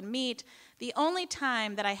milk and meat. The only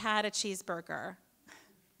time that I had a cheeseburger,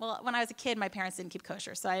 well, when I was a kid, my parents didn't keep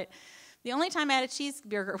kosher, so the only time I had a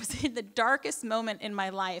cheeseburger was in the darkest moment in my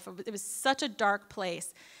life. It was such a dark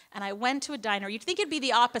place, and I went to a diner. You'd think it'd be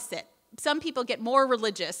the opposite. Some people get more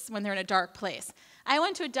religious when they're in a dark place. I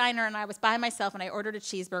went to a diner, and I was by myself, and I ordered a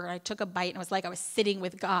cheeseburger, and I took a bite, and it was like I was sitting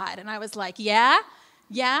with God. And I was like, yeah?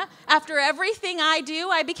 After everything I do,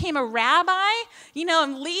 I became a rabbi. You know,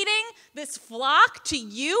 I'm leading this flock to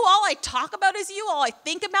you. All I talk about is you. All I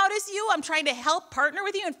think about is you. I'm trying to help partner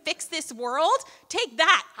with you and fix this world. Take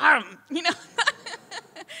that. You know?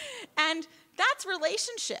 And that's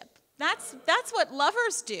relationship. That's what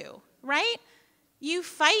lovers do, right? You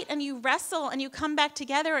fight and you wrestle and you come back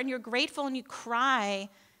together and you're grateful and you cry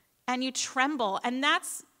and you tremble. And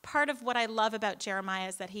that's part of what I love about Jeremiah,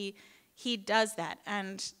 is that he does that.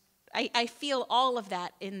 And I feel all of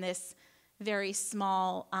that in this very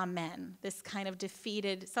small amen, this kind of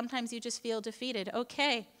defeated, sometimes you just feel defeated.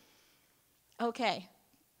 Okay.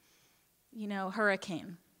 You know,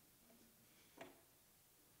 hurricane.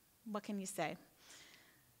 What can you say?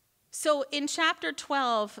 So in chapter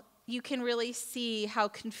 12, you can really see how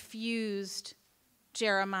confused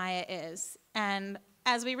Jeremiah is. And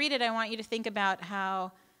as we read it, I want you to think about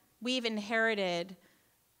how we've inherited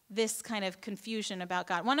this kind of confusion about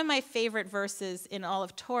God. One of my favorite verses in all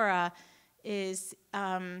of Torah is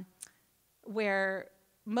where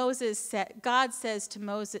Moses says to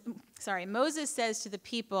the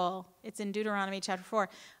people, it's in Deuteronomy chapter 4,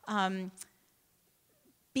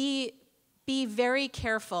 be very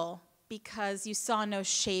careful because you saw no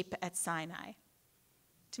shape at Sinai.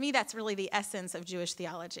 To me, that's really the essence of Jewish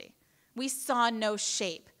theology. We saw no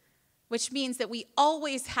shape, which means that we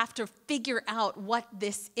always have to figure out what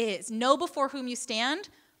this is. Know before whom you stand.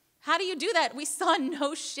 How do you do that? We saw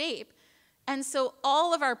no shape. And so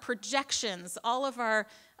all of our projections, all of our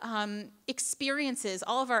experiences,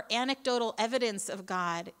 all of our anecdotal evidence of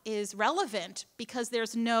God is relevant because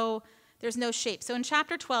there's no There's no shape. So in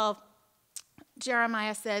chapter 12,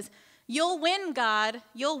 Jeremiah says, "You'll win, God.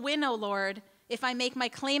 You'll win, O Lord, if I make my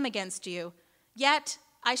claim against you. Yet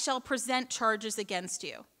I shall present charges against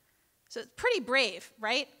you." So it's pretty brave,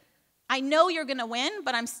 right? I know you're going to win,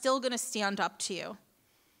 but I'm still going to stand up to you.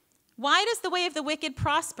 Why does the way of the wicked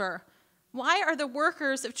prosper? Why are the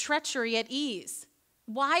workers of treachery at ease?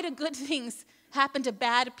 Why do good things happen to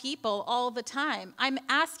bad people all the time? I'm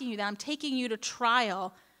asking you that. I'm taking you to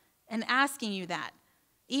trial and asking you that.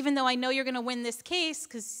 Even though I know you're going to win this case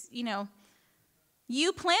because,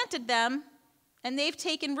 you planted them and they've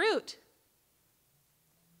taken root.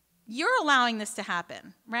 You're allowing this to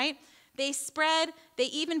happen, right? They spread, they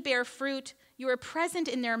even bear fruit. You are present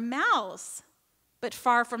in their mouths, but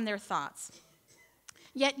far from their thoughts.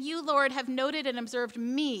 Yet you, Lord, have noted and observed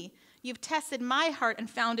me. You've tested my heart and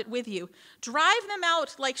found it with you. Drive them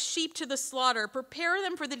out like sheep to the slaughter. Prepare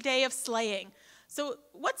them for the day of slaying. So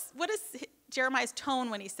what is Jeremiah's tone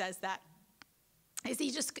when he says that? Is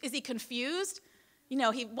he confused? He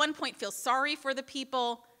at one point feels sorry for the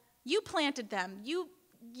people. You planted them.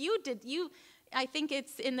 I think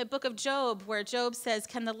it's in the book of Job where Job says,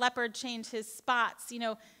 "Can the leopard change his spots?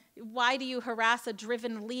 Why do you harass a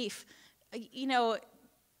driven leaf?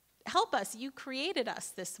 Help us. You created us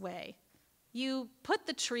this way. You put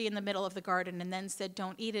the tree in the middle of the garden and then said,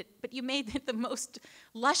 don't eat it, but you made it the most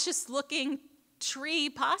luscious looking tree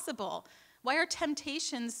possible. Why are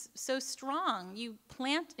temptations so strong? You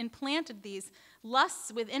implanted these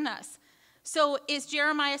lusts within us." So is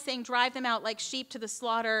Jeremiah saying drive them out like sheep to the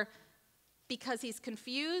slaughter because he's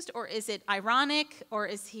confused, or is it ironic, or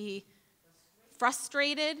is he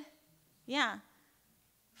frustrated? Yeah.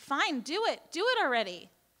 Fine, do it. Do it already.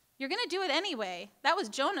 You're going to do it anyway. That was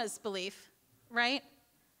Jonah's belief, right?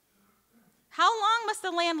 How long must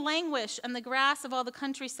the land languish and the grass of all the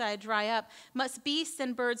countryside dry up? Must beasts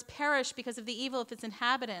and birds perish because of the evil of its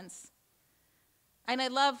inhabitants? And I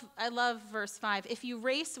love verse 5. If you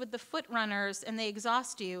race with the foot runners and they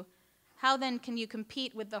exhaust you, how then can you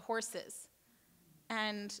compete with the horses?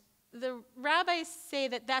 And the rabbis say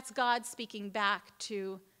that that's God speaking back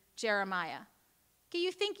to Jeremiah. Okay,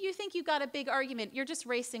 you think you got a big argument. You're just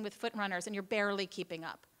racing with foot runners and you're barely keeping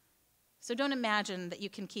up. So don't imagine that you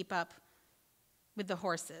can keep up with the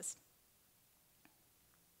horses.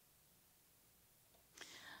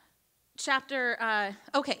 I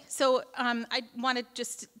want to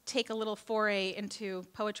just take a little foray into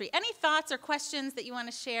poetry. Any thoughts or questions that you want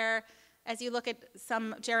to share as you look at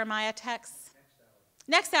some Jeremiah texts?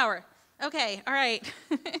 Next hour. Okay, all right.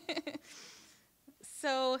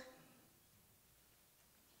 So,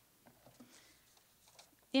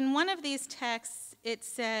 in one of these texts, it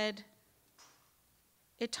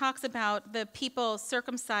talks about the people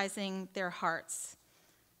circumcising their hearts.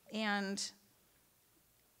 And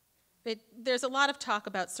there's a lot of talk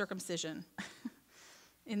about circumcision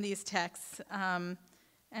in these texts. And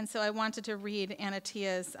so I wanted to read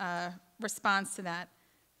Anatia's response to that,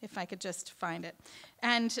 if I could just find it.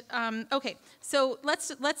 And, so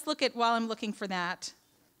let's look at, while I'm looking for that,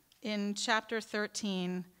 in chapter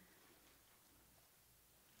 13,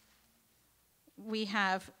 we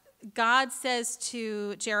have, God says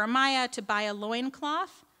to Jeremiah to buy a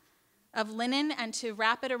loincloth of linen and to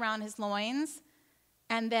wrap it around his loins,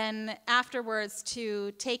 and then afterwards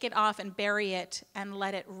to take it off and bury it and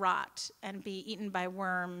let it rot and be eaten by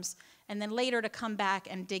worms, and then later to come back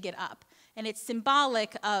and dig it up. And it's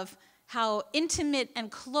symbolic of how intimate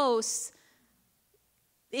and close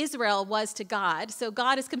Israel was to God. So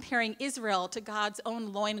God is comparing Israel to God's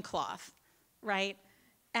own loincloth, right?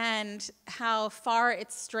 And how far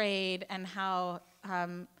it's strayed and how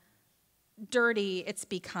dirty it's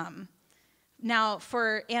become. Now,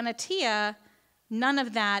 for Anatia, none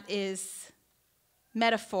of that is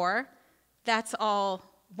metaphor. That's all,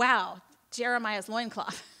 wow, Jeremiah's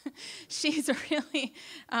loincloth. She's really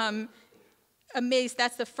amazed.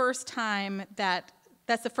 That's the first time that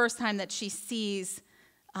she sees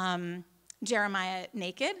Jeremiah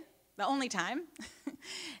naked, the only time.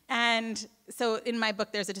 And so in my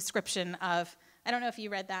book, there's a description of, I don't know if you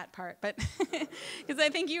read that part, but because I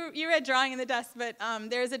think you read Drawing in the Dust, but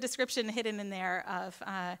there's a description hidden in there of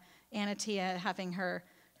Anatia having her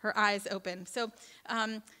eyes open. So,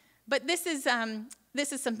 but this is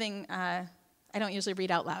something I don't usually read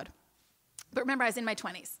out loud. But remember, I was in my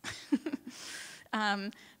 20s.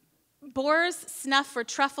 Boars snuff for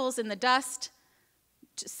truffles in the dust.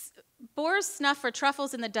 Boars snuff for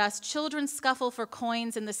truffles in the dust. Children scuffle for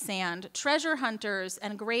coins in the sand. Treasure hunters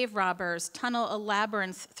and grave robbers tunnel a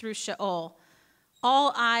labyrinth through Sheol.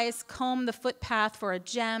 All eyes comb the footpath for a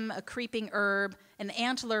gem, a creeping herb, an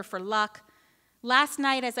antler for luck. Last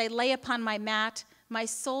night, as I lay upon my mat, my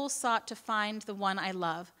soul sought to find the one I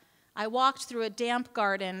love. I walked through a damp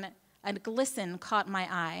garden, and a glisten caught my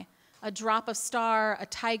eye. A drop of star, a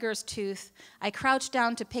tiger's tooth. I crouched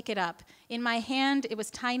down to pick it up. In my hand, it was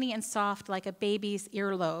tiny and soft like a baby's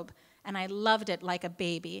earlobe, and I loved it like a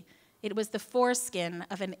baby. It was the foreskin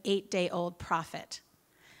of an 8-day-old prophet.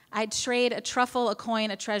 I'd trade a truffle, a coin,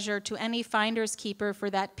 a treasure to any finder's keeper for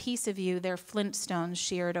that piece of you their flintstones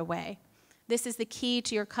sheared away. This is the key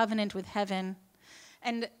to your covenant with heaven.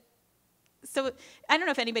 And so I don't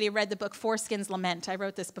know if anybody read the book Foreskin's Lament. I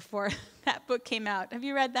wrote this before that book came out. Have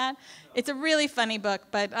you read that? It's a really funny book,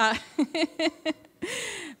 but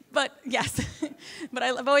but yes, but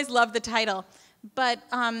I've always loved the title. But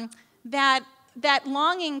that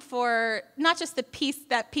longing for not just that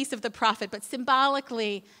piece of the prophet, but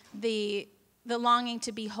symbolically the longing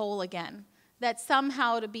to be whole again. That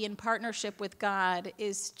somehow to be in partnership with God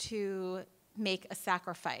is to make a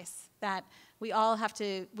sacrifice. That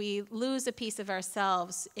we lose a piece of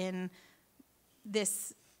ourselves in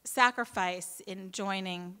this sacrifice in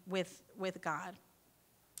joining with God.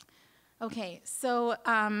 Okay, so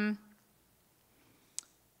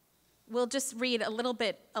we'll just read a little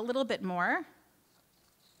bit more.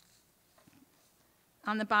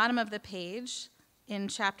 On the bottom of the page in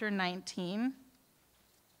chapter 19.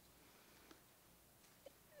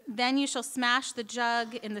 Then you shall smash the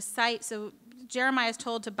jug in the sight. So Jeremiah is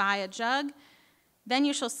told to buy a jug. Then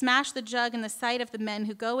you shall smash the jug in the sight of the men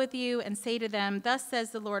who go with you and say to them, thus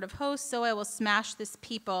says the Lord of hosts, so I will smash this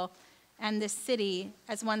people and this city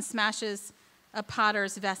as one smashes a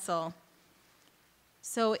potter's vessel.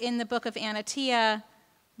 So in the book of Anatia,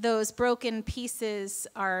 those broken pieces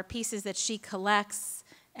are pieces that she collects,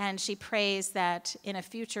 and she prays that in a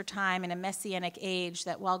future time, in a messianic age,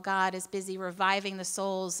 that while God is busy reviving the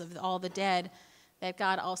souls of all the dead, that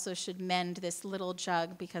God also should mend this little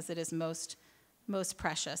jug because it is most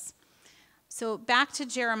precious. So back to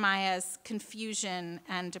Jeremiah's confusion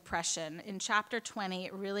and depression. In chapter 20,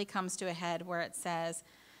 it really comes to a head where it says,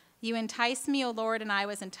 you enticed me, O Lord, and I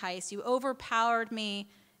was enticed. You overpowered me,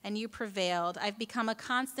 and you prevailed. I've become a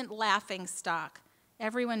constant laughing stock.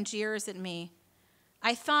 Everyone jeers at me.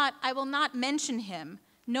 I thought, I will not mention him.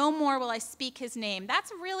 No more will I speak his name. That's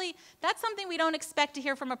something we don't expect to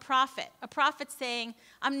hear from a prophet. A prophet saying,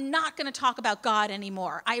 I'm not going to talk about God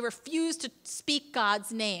anymore. I refuse to speak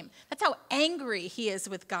God's name. That's how angry he is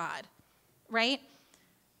with God, right?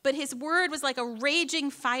 But his word was like a raging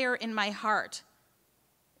fire in my heart.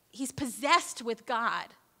 He's possessed with God.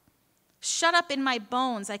 Shut up in my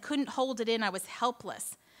bones. I couldn't hold it in. I was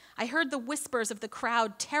helpless. I heard the whispers of the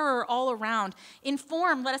crowd, terror all around.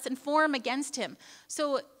 Let us inform against him.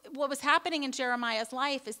 So what was happening in Jeremiah's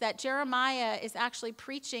life is that Jeremiah is actually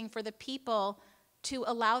preaching for the people to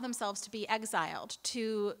allow themselves to be exiled,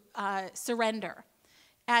 to surrender.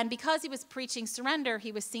 And because he was preaching surrender,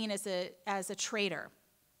 he was seen as a traitor.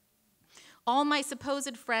 All my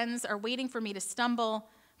supposed friends are waiting for me to stumble.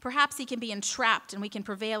 Perhaps he can be entrapped and we can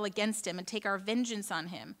prevail against him and take our vengeance on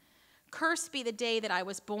him. Cursed be the day that I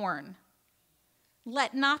was born.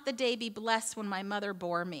 Let not the day be blessed when my mother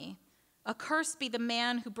bore me. Accursed be the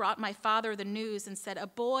man who brought my father the news and said, a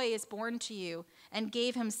boy is born to you, and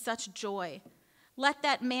gave him such joy. Let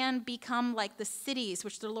that man become like the cities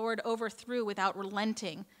which the Lord overthrew without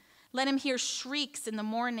relenting. Let him hear shrieks in the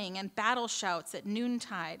morning and battle shouts at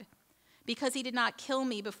noontide. Because he did not kill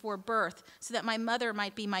me before birth, so that my mother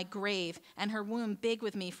might be my grave, and her womb big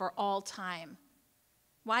with me for all time.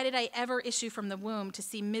 Why did I ever issue from the womb to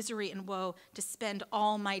see misery and woe, to spend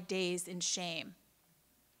all my days in shame?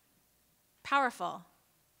 Powerful,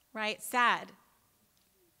 right? Sad.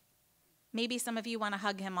 Maybe some of you want to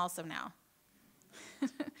hug him also now.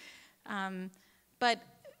 But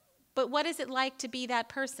what is it like to be that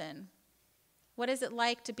person? What is it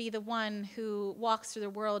like to be the one who walks through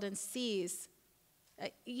the world and sees?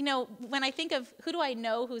 When I think of who do I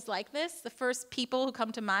know who's like this, the first people who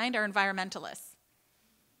come to mind are environmentalists.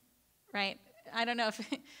 Right? I don't know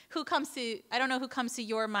who comes to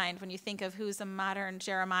your mind when you think of who's a modern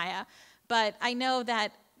Jeremiah, but I know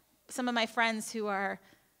that some of my friends who are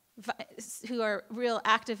real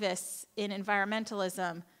activists in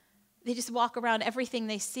environmentalism, they just walk around everything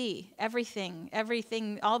they see, everything,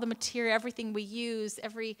 all the material, everything we use,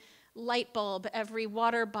 every light bulb, every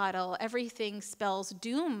water bottle, everything spells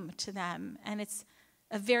doom to them, and it's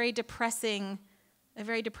a very depressing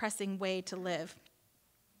way to live.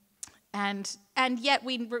 And yet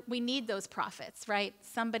we need those prophets, right?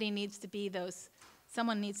 Someone needs to be those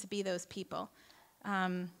people.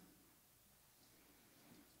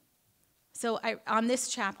 So on this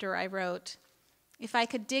chapter I wrote, If I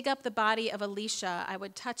could dig up the body of Elisha, I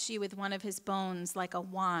would touch you with one of his bones like a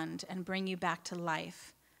wand and bring you back to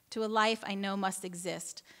a life I know must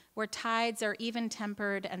exist, where tides are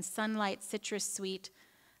even-tempered and sunlight citrus-sweet.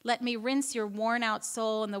 Let me rinse your worn-out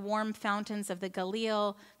soul in the warm fountains of the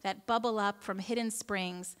Galil that bubble up from hidden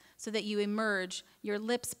springs so that you emerge, your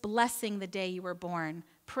lips blessing the day you were born,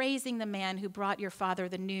 praising the man who brought your father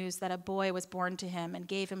the news that a boy was born to him and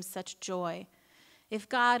gave him such joy. If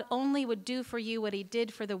God only would do for you what he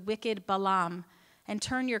did for the wicked Balaam, and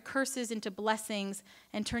turn your curses into blessings,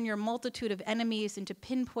 and turn your multitude of enemies into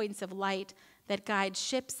pinpoints of light that guide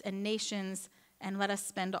ships and nations, and let us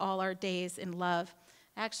spend all our days in love.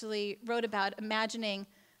 I actually wrote about imagining,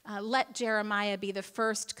 let Jeremiah be the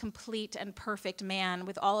first complete and perfect man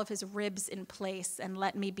with all of his ribs in place, and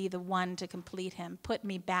let me be the one to complete him. Put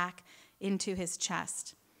me back into his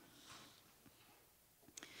chest.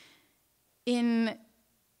 In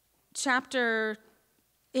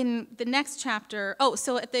the next chapter,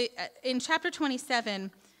 in chapter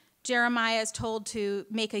 27, Jeremiah is told to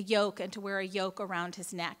make a yoke and to wear a yoke around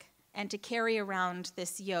his neck and to carry around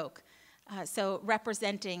this yoke. So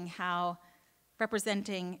representing how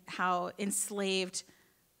enslaved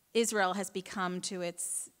Israel has become to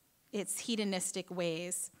its hedonistic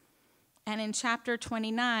ways. And in chapter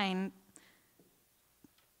 29,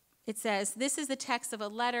 it says, "This is the text of a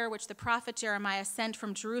letter which the prophet Jeremiah sent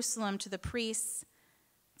from Jerusalem to the priests,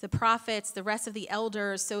 the prophets, the rest of the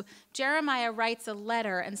elders." So Jeremiah writes a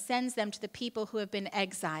letter and sends them to the people who have been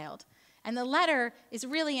exiled. And the letter is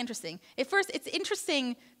really interesting. At first, it's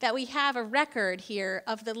interesting that we have a record here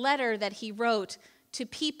of the letter that he wrote to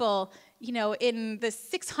people, in the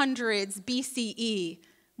 600s BCE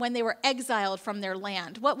when they were exiled from their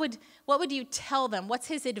land. What would you tell them? What's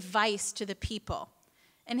his advice to the people?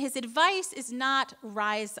 And his advice is not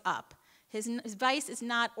rise up. His advice is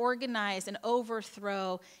not organize and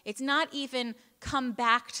overthrow. It's not even come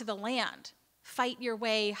back to the land, fight your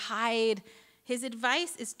way, hide. His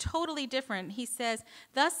advice is totally different. He says,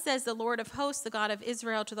 "Thus says the Lord of hosts, the God of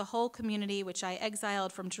Israel, to the whole community which I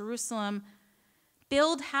exiled from Jerusalem,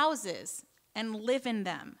 build houses and live in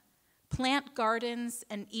them, plant gardens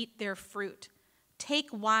and eat their fruit,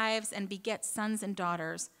 take wives and beget sons and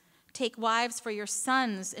daughters. Take wives for your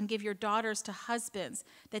sons and give your daughters to husbands,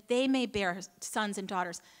 that they may bear sons and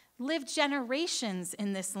daughters. Live generations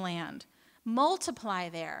in this land. Multiply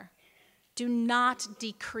there. Do not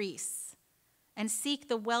decrease. And seek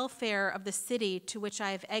the welfare of the city to which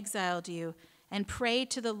I have exiled you, and pray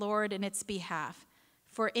to the Lord in its behalf,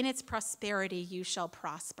 for in its prosperity you shall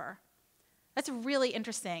prosper." That's really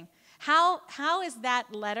interesting. How is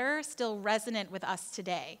that letter still resonant with us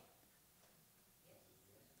today?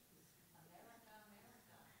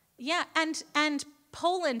 Yeah, and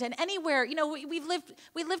Poland and anywhere, we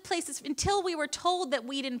lived places until we were told that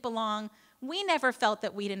we didn't belong. We never felt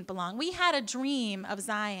that we didn't belong. We had a dream of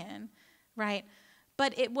Zion, right?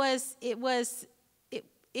 But it was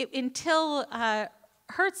until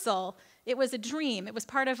Herzl, it was a dream. It was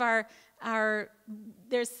part of our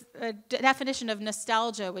there's a definition of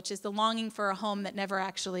nostalgia, which is the longing for a home that never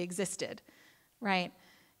actually existed, right?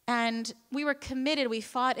 And we were committed. We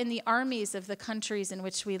fought in the armies of the countries in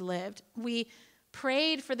which we lived. We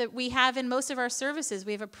prayed we have in most of our services,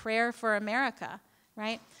 we have a prayer for America,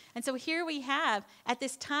 right? And so here we have, at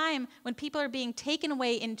this time when people are being taken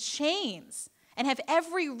away in chains and have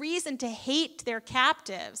every reason to hate their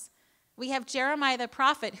captives, we have Jeremiah the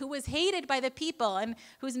prophet, who was hated by the people and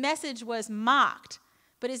whose message was mocked,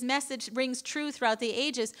 but his message rings true throughout the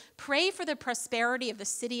ages. Pray for the prosperity of the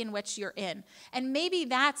city in which you're in. And maybe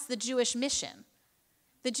that's the Jewish mission.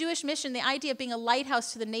 The Jewish mission, the idea of being a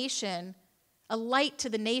lighthouse to the nation, a light to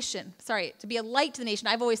the nation. Sorry, to be a light to the nation,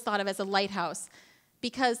 I've always thought of as a lighthouse,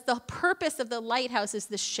 because the purpose of the lighthouse is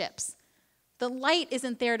the ships. The light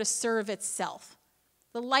isn't there to serve itself.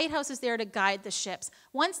 The lighthouse is there to guide the ships.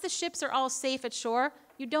 Once the ships are all safe at shore,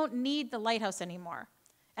 you don't need the lighthouse anymore.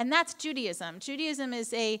 And that's Judaism. Judaism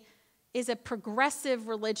is a progressive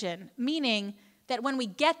religion, meaning that when we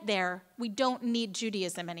get there, we don't need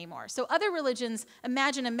Judaism anymore. So other religions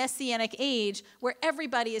imagine a messianic age where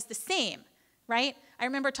everybody is the same, right? I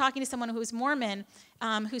remember talking to someone who was Mormon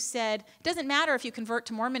who said, it doesn't matter if you convert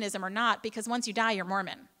to Mormonism or not, because once you die, you're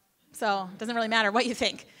Mormon. So it doesn't really matter what you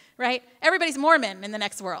think, right? Everybody's Mormon in the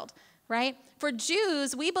next world, right? For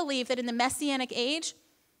Jews, we believe that in the messianic age,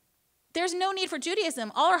 there's no need for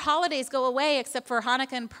Judaism. All our holidays go away except for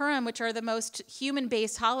Hanukkah and Purim, which are the most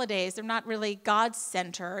human-based holidays. They're not really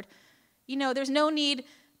God-centered. There's no need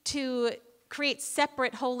to create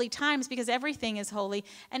separate holy times because everything is holy.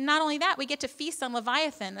 And not only that, we get to feast on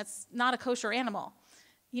Leviathan. That's not a kosher animal.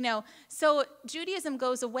 So Judaism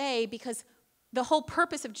goes away because the whole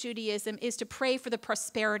purpose of Judaism is to pray for the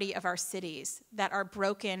prosperity of our cities that are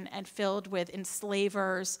broken and filled with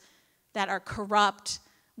enslavers, that are corrupt.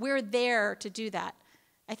 We're there to do that.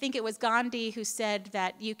 I think it was Gandhi who said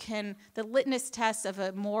that the litmus test of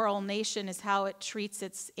a moral nation is how it treats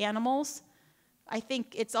its animals. I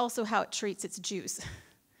think it's also how it treats its Jews.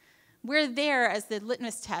 We're there as the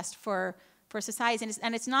litmus test for society.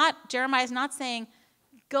 And it's not, Jeremiah is not saying,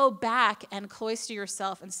 go back and cloister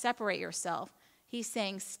yourself and separate yourself. He's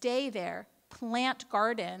saying, stay there, plant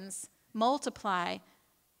gardens, multiply.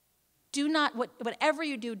 Whatever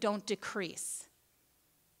you do, don't decrease.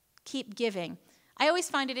 Keep giving. I always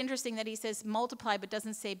find it interesting that he says multiply, but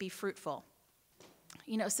doesn't say be fruitful.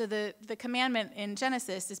 So the commandment in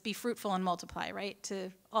Genesis is be fruitful and multiply, right,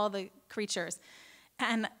 to all the creatures.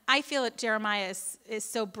 And I feel that Jeremiah is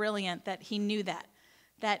so brilliant that he knew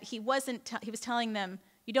that he was telling them,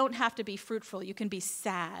 you don't have to be fruitful, you can be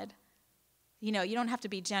sad. You don't have to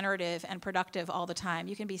be generative and productive all the time.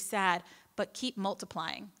 You can be sad, but keep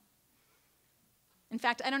multiplying. In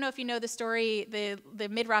fact, I don't know if you know the story, the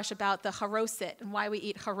midrash about the haroset and why we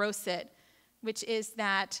eat haroset, which is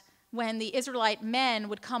that when the Israelite men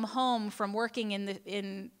would come home from working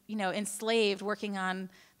enslaved, working on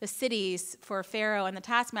the cities for Pharaoh and the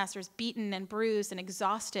taskmasters, beaten and bruised and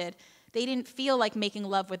exhausted, they didn't feel like making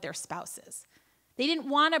love with their spouses. They didn't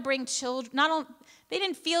want to bring children. They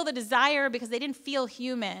didn't feel the desire because they didn't feel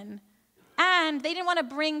human, and they didn't want to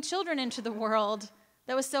bring children into the world.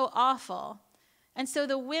 That was so awful. And so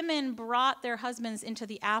the women brought their husbands into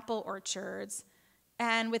the apple orchards,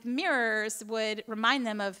 and with mirrors would remind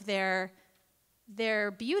them of their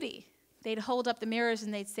beauty. They'd hold up the mirrors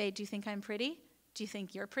and they'd say, do you think I'm pretty? Do you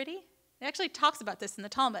think you're pretty? It actually talks about this in the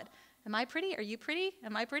Talmud. Am I pretty? Are you pretty?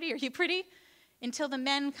 Am I pretty? Are you pretty? Until the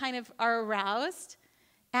men kind of are aroused.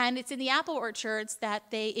 And it's in the apple orchards that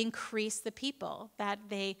they increase the people,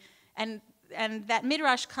 and that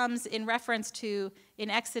midrash comes in reference to in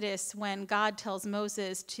Exodus when God tells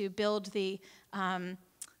Moses to build the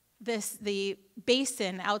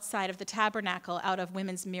basin outside of the tabernacle out of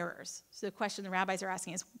women's mirrors. So the question the rabbis are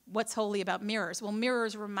asking is, what's holy about mirrors? Well,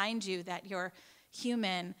 mirrors remind you that you're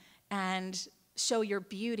human and show your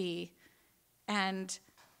beauty and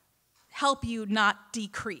help you not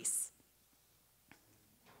decrease.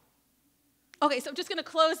 Okay, so I'm just going to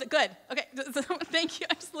close it. Good. Okay, so thank you.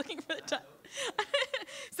 I'm just looking for the time.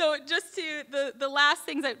 So just to the last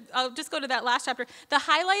things, I'll just go to that last chapter. The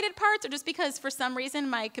highlighted parts are just because for some reason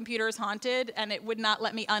my computer is haunted and it would not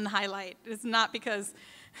let me unhighlight. It's not because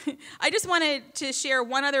I just wanted to share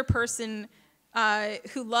one other person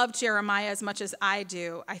who loved Jeremiah as much as I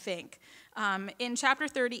do, I think. In chapter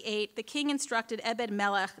 38, the king instructed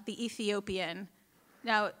Ebed-Melech, the Ethiopian.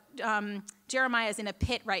 Now, Jeremiah is in a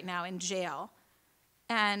pit right now in jail.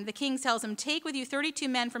 And the king tells him, take with you 32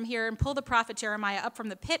 men from here and pull the prophet Jeremiah up from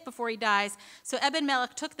the pit before he dies. So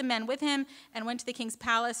Ebed-Melech took the men with him and went to the king's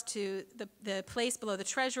palace to the place below the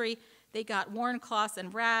treasury. They got worn cloths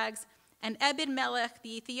and rags. And Ebed-Melech,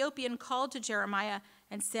 the Ethiopian, called to Jeremiah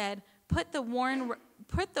and said, put the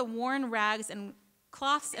worn rags and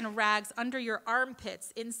cloths and rags under your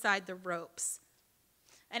armpits inside the ropes.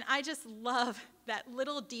 And I just love that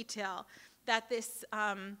little detail that this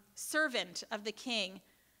servant of the king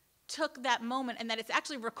took that moment, and that it's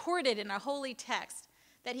actually recorded in a holy text,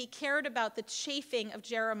 that he cared about the chafing of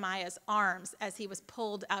Jeremiah's arms as he was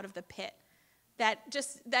pulled out of the pit.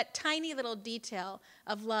 That tiny little detail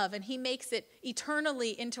of love, and he makes it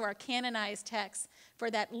eternally into our canonized text for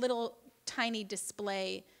that little tiny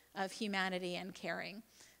display of humanity and caring.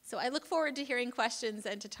 So I look forward to hearing questions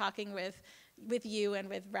and to talking with you and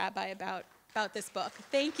with Rabbi about this book.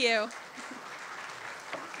 Thank you.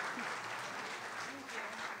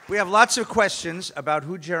 We have lots of questions about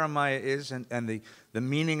who Jeremiah is and the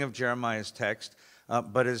meaning of Jeremiah's text.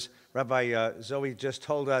 But as Rabbi Zoe just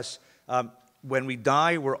told us, when we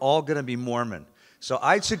die, we're all going to be Mormon. So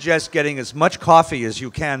I'd suggest getting as much coffee as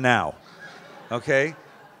you can now, okay?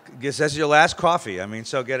 This is your last coffee.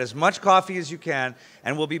 So get as much coffee as you can,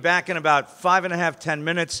 and we'll be back in about 5.5, 10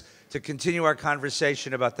 minutes to continue our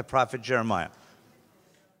conversation about the prophet Jeremiah.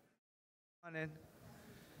 Come on in.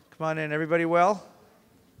 Come on in. Everybody well?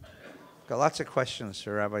 Got lots of questions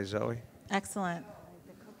for Rabbi Zoe. Excellent.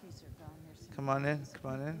 Come on in.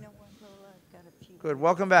 Come on in. Good.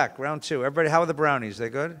 Welcome back. Round two. Everybody, how are the brownies? They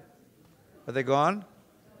good? Are they gone?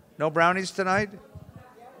 No brownies tonight?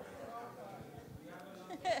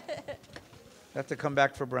 Have to come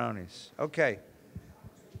back for brownies. Okay.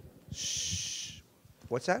 Shh.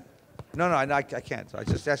 What's that? No, I can't. I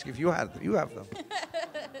just ask if you have them.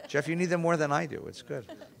 Jeff, you need them more than I do. It's good.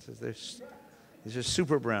 These are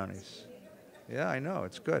super brownies. Yeah, I know.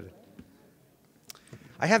 It's good.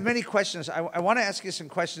 I have many questions. I want to ask you some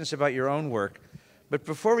questions about your own work. But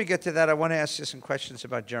before we get to that, I want to ask you some questions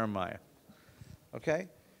about Jeremiah. Okay?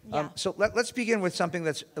 Yeah. So let's begin with something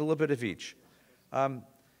that's a little bit of each.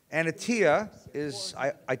 Anatia is,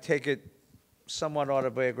 I take it, somewhat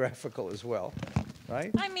autobiographical as well,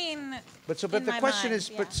 right? I mean, But the in my question mind, is,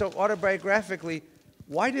 yeah. but so autobiographically,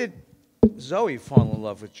 why did Zoe fall in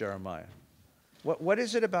love with Jeremiah? What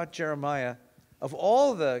is it about Jeremiah, of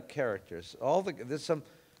all the characters, there's some,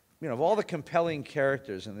 of all the compelling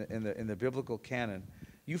characters in the biblical canon,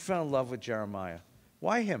 you fell in love with Jeremiah.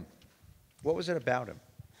 Why him? What was it about him?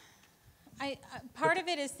 Part of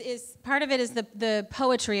it is the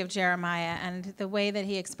poetry of Jeremiah and the way that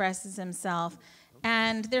he expresses himself.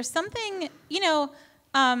 And there's something,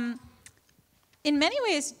 in many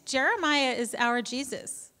ways, Jeremiah is our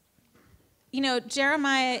Jesus.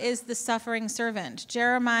 Jeremiah is the suffering servant.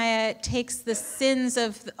 Jeremiah takes the sins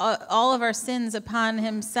of all of our sins upon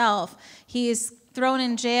himself. He's thrown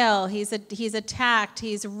in jail. He's attacked.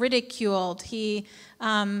 He's ridiculed.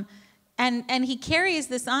 And he carries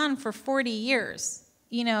this on for 40 years.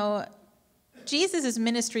 Jesus'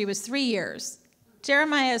 ministry was 3 years.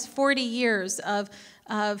 Jeremiah has 40 years of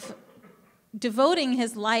devoting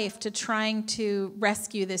his life to trying to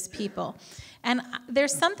rescue this people. And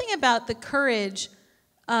there's something about the courage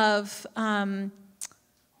of one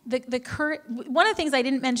of the things I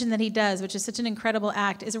didn't mention that he does, which is such an incredible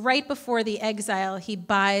act, is right before the exile, he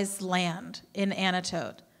buys land in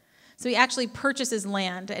Anathoth. So he actually purchases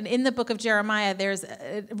land. And in the book of Jeremiah, there's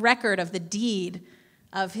a record of the deed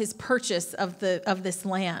of his purchase of this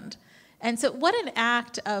land. And so what an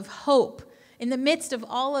act of hope. In the midst of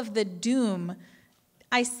all of the doom,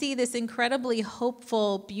 I see this incredibly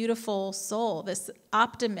hopeful, beautiful soul, this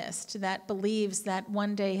optimist that believes that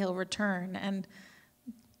one day he'll return. And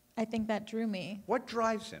I think that drew me. What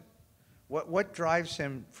drives him? What drives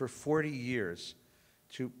him for 40 years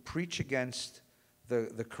to preach against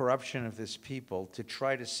the corruption of this people, to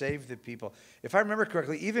try to save the people? If I remember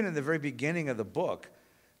correctly, even in the very beginning of the book,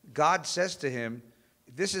 God says to him,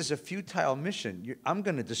 this is a futile mission. I'm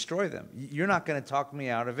going to destroy them. You're not going to talk me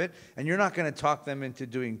out of it, and you're not going to talk them into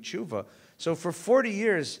doing tshuva. So for 40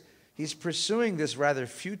 years, he's pursuing this rather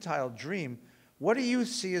futile dream. What do you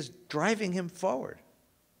see as driving him forward?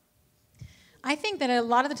 I think that a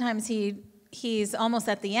lot of the times he's almost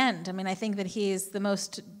at the end. I mean, I think that he's the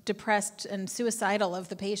most depressed and suicidal of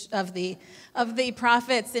the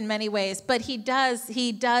prophets in many ways. But he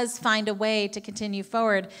does find a way to continue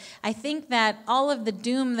forward. I think that all of the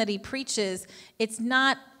doom that he preaches, it's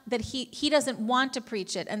not that he doesn't want to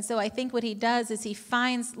preach it. And so I think what he does is he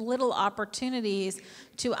finds little opportunities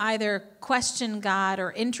to either question God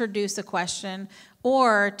or introduce a question,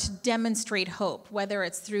 or to demonstrate hope, whether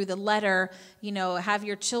it's through the letter, have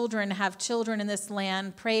your children have children in this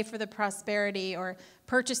land, pray for the prosperity, or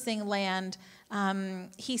purchasing land.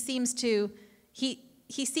 He seems to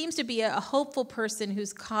be a hopeful person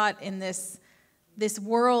who's caught in this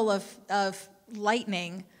whirl of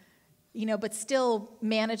lightning, but still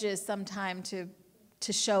manages sometime to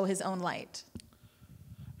show his own light.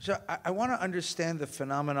 So I want to understand the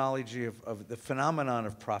phenomenology of the phenomenon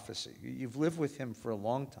of prophecy. You've lived with him for a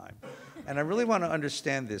long time, and I really want to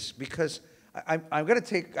understand this because I got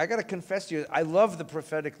to confess to you, I love the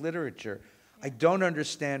prophetic literature. I don't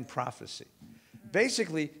understand prophecy.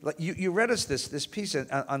 Basically, you read us this piece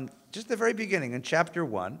on just the very beginning in chapter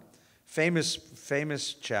 1,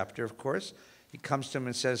 famous chapter, of course. He comes to him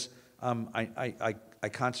and says, "I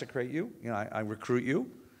consecrate you. I recruit you."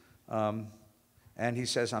 And he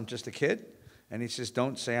says, I'm just a kid. And he says,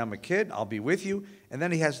 don't say I'm a kid. I'll be with you. And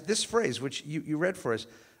then he has this phrase, which you read for us,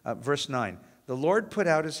 verse 9. The Lord put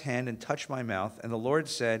out his hand and touched my mouth. And the Lord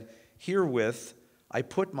said, herewith I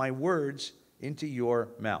put my words into your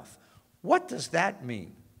mouth. What does that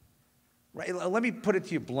mean? Right? Let me put it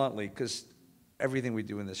to you bluntly, because everything we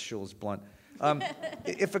do in this shul is blunt.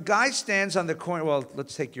 If a guy stands on the corner, well,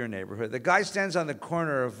 let's take your neighborhood. The guy stands on the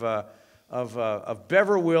corner of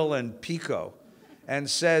Beverwill and Pico, and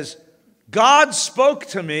says, God spoke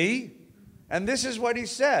to me, and this is what he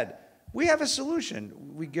said. We have a solution.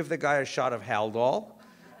 We give the guy a shot of Haldol.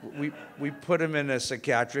 We put him in a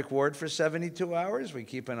psychiatric ward for 72 hours. We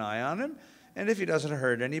keep an eye on him. And if he doesn't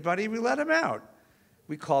hurt anybody, we let him out.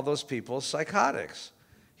 We call those people psychotics.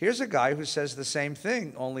 Here's a guy who says the same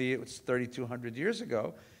thing, only it was 3,200 years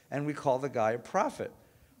ago, and we call the guy a prophet.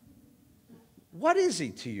 What is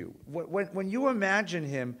he to you? When you imagine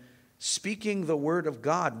him speaking the word of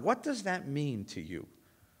God, what does that mean to you?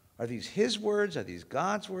 Are these his words? Are these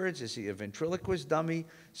God's words? Is he a ventriloquist dummy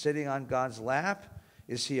sitting on God's lap?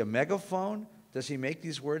 Is he a megaphone? Does he make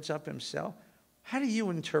these words up himself? How do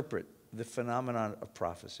you interpret the phenomenon of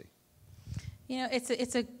prophecy? You know, it's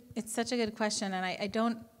such a good question, and I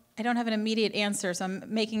don't have an immediate answer, so I'm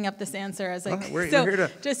making up this answer as I We're here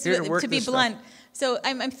to work to be this stuff. blunt. So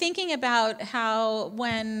I'm thinking about how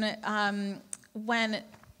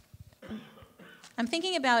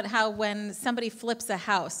when somebody flips a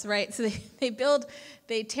house, right? So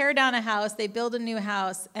they tear down a house, they build a new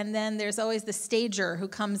house, and then there's always the stager who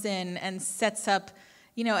comes in and sets up,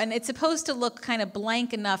 you know, and it's supposed to look kind of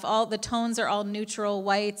blank enough. All the tones are all neutral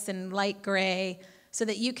whites and light gray, so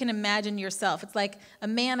that you can imagine yourself. It's like a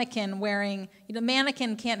mannequin wearing, you know,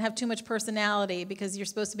 mannequin can't have too much personality because you're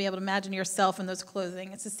supposed to be able to imagine yourself in those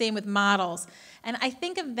clothing. It's the same with models. And I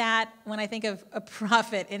think of that when I think of a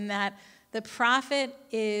prophet, in that the prophet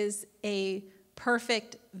is a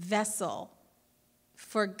perfect vessel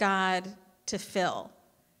for God to fill.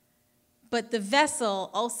 But the vessel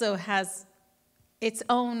also has its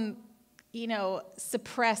own, you know,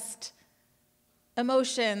 suppressed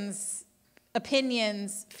emotions,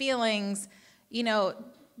 opinions, feelings. You know,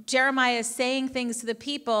 Jeremiah is saying things to the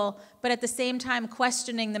people, but at the same time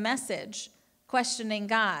questioning the message, questioning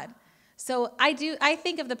God. So I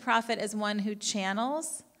think of the prophet as one who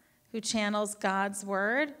channels God's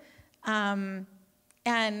word,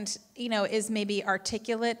 and, you know, is maybe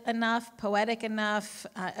articulate enough, poetic enough,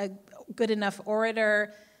 a good enough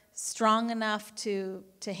orator, strong enough to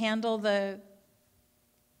handle the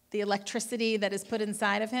electricity that is put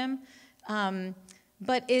inside of him.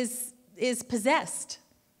 But is possessed.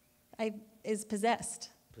 Is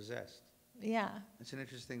possessed. Possessed. Yeah. That's an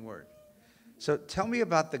interesting word. So tell me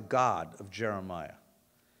about the God of Jeremiah.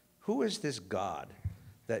 Who is this God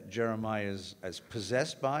that Jeremiah is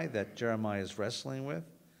possessed by, that Jeremiah is wrestling with?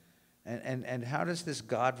 And how does this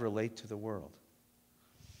God relate to the world?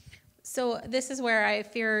 So this is where I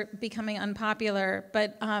fear becoming unpopular,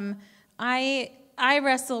 but I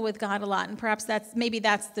wrestle with God a lot, and perhaps that's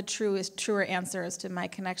the truer answer as to my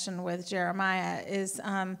connection with Jeremiah. Is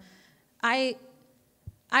I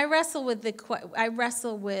wrestle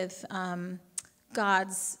with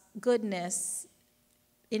God's goodness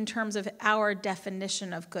in terms of our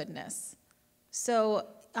definition of goodness. So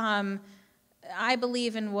I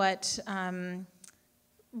believe in what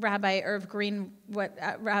Rabbi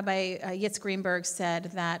Yitz Greenberg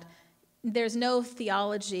said, that there's no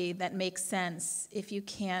theology that makes sense if you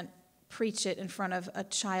can't preach it in front of a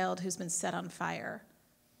child who's been set on fire.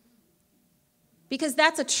 Because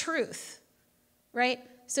that's a truth, right?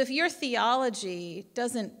 So if your theology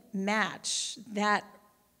doesn't match that,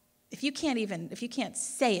 if you can't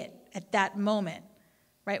say it at that moment,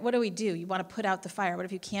 right? What do? You want to put out the fire. What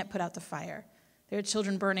if you can't put out the fire? There are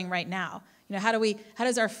children burning right now. You know, how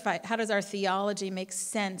does our theology make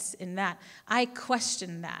sense in that? I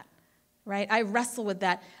question that. Right? I wrestle with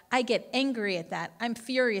that. I get angry at that. I'm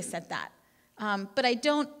furious at that. But I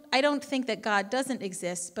don't think that God doesn't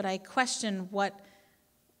exist, but I question what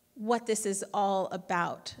this is all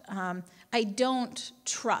about. I don't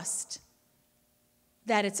trust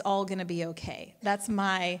that it's all going to be okay.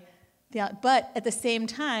 But at the same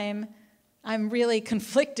time, I'm really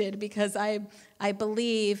conflicted, because I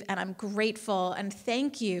believe, and I'm grateful, and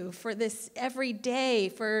thank you for this every day,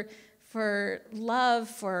 for love,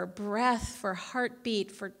 for breath, for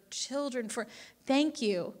heartbeat, for children, thank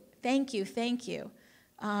you.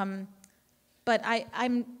 But I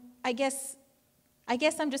guess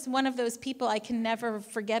I'm just one of those people. I can never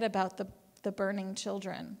forget about the burning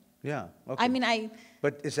children. Yeah. Okay. I mean,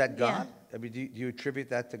 But is that God? Yeah. I mean, do you attribute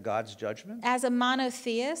that to God's judgment? As a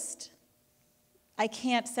monotheist, I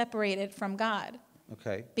can't separate it from God.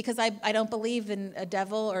 Okay. Because I don't believe in a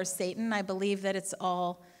devil or Satan. I believe that it's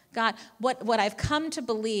all God. What I've come to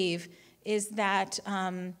believe is that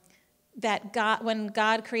that God, when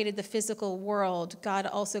God created the physical world, God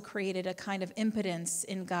also created a kind of impotence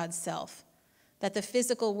in God's self. That the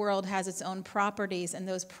physical world has its own properties, and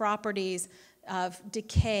those properties of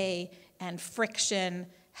decay and friction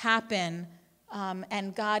happen,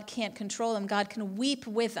 and God can't control them. God can weep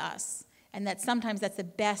with us, and that sometimes that's the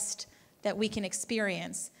best that we can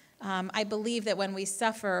experience. I believe that when we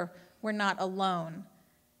suffer, we're not alone.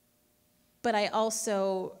 But I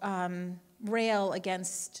also rail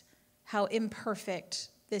against how imperfect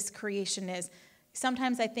this creation is.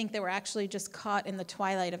 Sometimes I think that we're actually just caught in the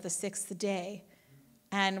twilight of the sixth day,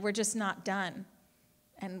 and we're just not done.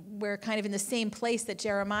 And we're kind of in the same place that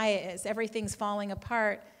Jeremiah is. Everything's falling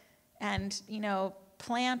apart, and,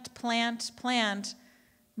 plant,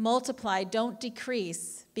 multiply, don't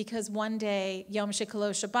decrease, because one day, Yom Shekalo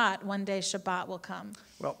Shabbat, one day Shabbat will come.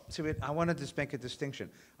 Well, see, I want to just make a distinction.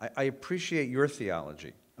 I appreciate your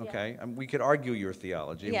theology, okay? We could argue your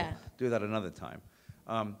theology. Yeah. We'll do that another time.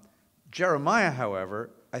 Jeremiah, however,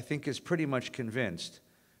 I think is pretty much convinced,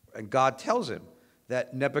 and God tells him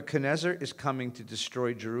that Nebuchadnezzar is coming to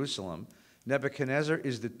destroy Jerusalem. Nebuchadnezzar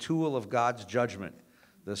is the tool of God's judgment,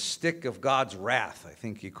 the stick of God's wrath, I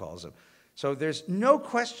think he calls him. So there's no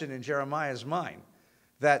question in Jeremiah's mind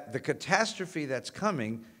that the catastrophe that's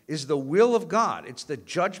coming is the will of God. It's the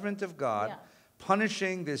judgment of God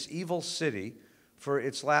punishing this evil city for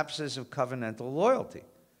its lapses of covenantal loyalty.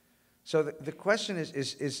 So the question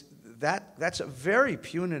is that's a very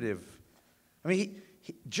punitive. I mean,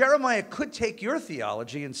 Jeremiah could take your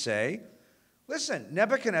theology and say, listen,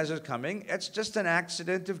 Nebuchadnezzar's coming. It's just an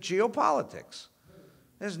accident of geopolitics.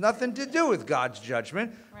 There's nothing to do with God's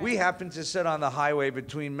judgment. Right. We happen to sit on the highway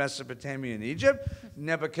between Mesopotamia and Egypt.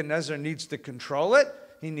 Nebuchadnezzar needs to control it.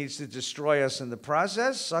 He needs to destroy us in the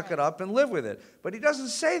process, suck it up, and live with it. But he doesn't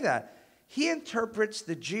say that. He interprets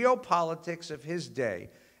the geopolitics of his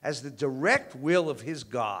day as the direct will of his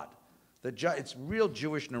God. It's real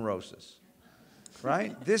Jewish neurosis,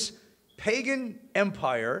 right? This pagan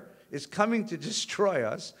empire is coming to destroy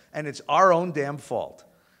us, and it's our own damn fault.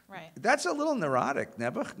 Right. That's a little neurotic,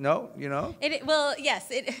 Nebuch. No, you know? Well,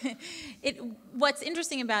 yes. What's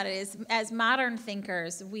interesting about it is, as modern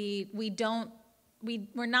thinkers, we're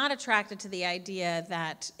not attracted to the idea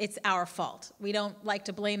that it's our fault. We don't like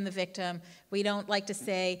to blame the victim. We don't like to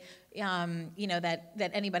say,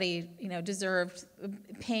 that anybody, deserved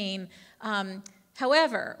pain.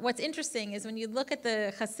 However, what's interesting is when you look at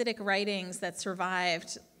the Hasidic writings that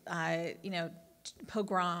survived,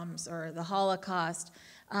 pogroms or the Holocaust,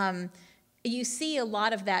 you see a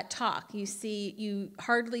lot of that talk. You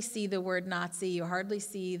hardly see the word Nazi. You hardly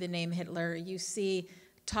see the name Hitler. You see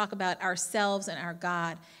talk about ourselves and our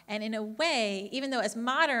God. And in a way, even though as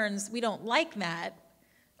moderns we don't like that,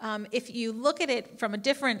 if you look at it from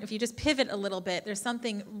if you just pivot a little bit, there's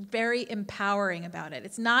something very empowering about it.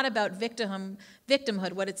 It's not about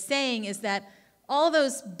victimhood. What it's saying is that all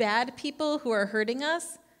those bad people who are hurting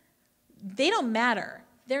us, they don't matter.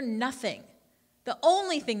 They're nothing. The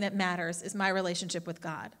only thing that matters is my relationship with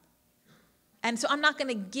God. And so I'm not going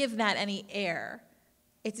to give that any air.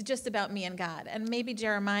 It's just about me and God. And maybe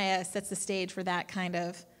Jeremiah sets the stage for that kind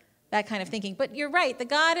of thinking. But you're right. The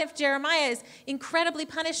God of Jeremiah is incredibly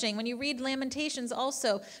punishing. When you read Lamentations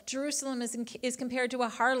also, Jerusalem is compared to a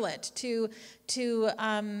harlot, to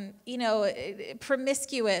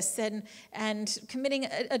promiscuous and committing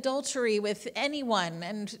adultery with anyone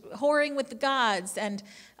and whoring with the gods. And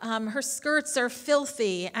her skirts are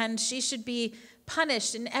filthy and she should be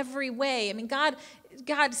punished in every way. I mean, God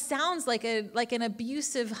sounds like an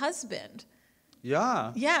abusive husband.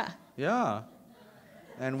 Yeah. Yeah. Yeah.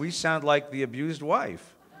 And we sound like the abused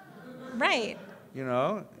wife. Right.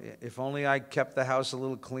 If only I kept the house a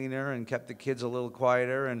little cleaner and kept the kids a little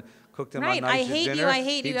quieter and cooked them a nicer dinner. I hate you, I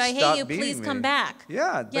hate you, I hate you. Please come back.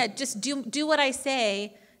 Yeah. Yeah, just do what I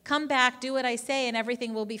say. Come back, do what I say, and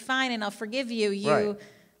everything will be fine, and I'll forgive you,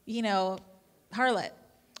 harlot.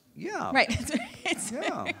 Yeah. Right.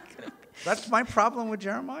 Yeah. That's my problem with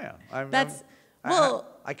Jeremiah.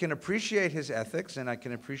 I can appreciate his ethics and I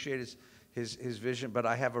can appreciate his vision, but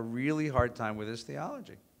I have a really hard time with his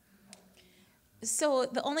theology. So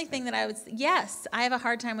the only thing that yes, I have a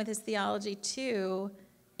hard time with his theology too,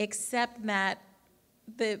 except that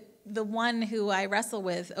the one who I wrestle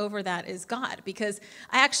with over that is God, because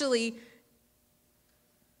I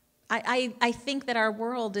think that our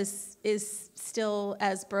world is still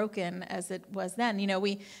as broken as it was then.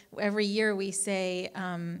 Every year we say,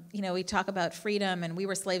 we talk about freedom and we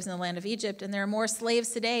were slaves in the land of Egypt, and there are more slaves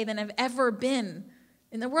today than have ever been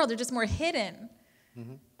in the world. They're just more hidden.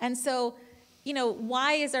 Mm-hmm. And so,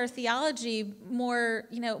 why is our theology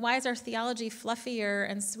why is our theology fluffier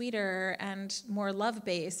and sweeter and more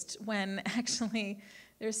love-based when actually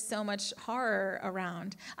there's so much horror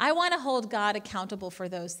around? I want to hold God accountable for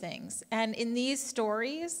those things. And in these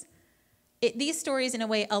stories in a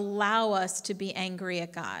way allow us to be angry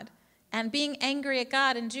at God. And being angry at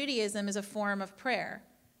God in Judaism is a form of prayer.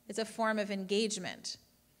 It's a form of engagement.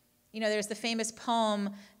 There's the famous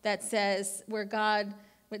poem that says,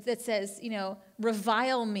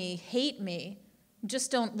 revile me, hate me,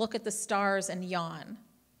 just don't look at the stars and yawn.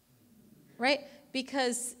 Right?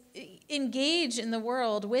 Because engage in the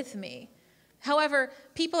world with me. However,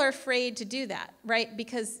 people are afraid to do that, right?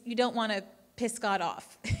 Because you don't want to piss God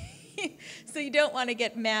off. So you don't want to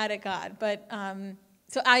get mad at God. But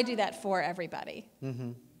so I do that for everybody.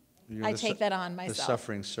 Mm-hmm. You're I the take that on The myself.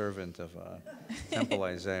 suffering servant of Temple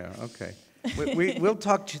Isaiah. Okay. We'll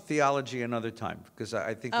talk theology another time, because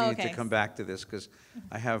I think we need to Okay. come back to this, because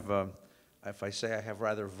I have, if I say I have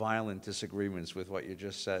rather violent disagreements with what you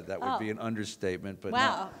just said, that would be an understatement, but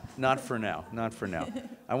Wow. not for now, not for now.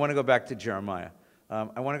 I want to go back to Jeremiah.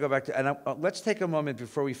 I want to go back to, and let's take a moment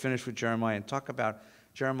before we finish with Jeremiah and talk about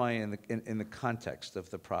Jeremiah in the context of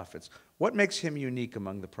the prophets. What makes him unique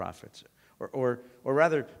among the prophets? Or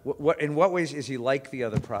rather, in what ways is he like the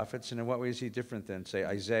other prophets, and in what ways is he different than, say,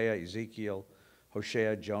 Isaiah, Ezekiel,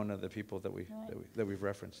 Hosea, Jonah, the people that we've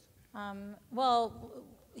referenced? Well,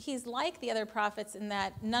 he's like the other prophets in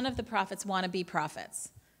that none of the prophets want to be prophets.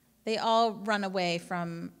 They all run away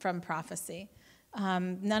from prophecy.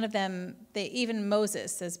 None of them, even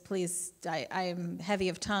Moses says, please, I am heavy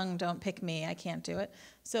of tongue, don't pick me, I can't do it.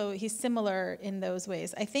 So he's similar in those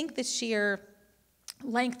ways. I think the sheer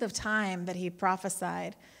length of time that he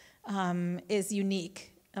prophesied is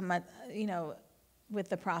unique, with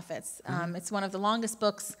the prophets. It's one of the longest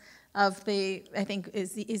books of I think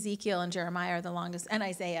Ezekiel and Jeremiah are the longest, and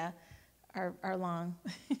Isaiah are long.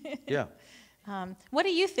 Yeah. What do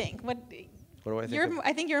you think? What do I think?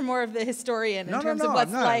 I think you're more of the historian in terms No, of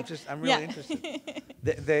what's I'm not. like. I'm really interested.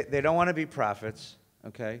 They don't want to be prophets,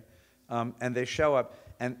 okay? And they show up,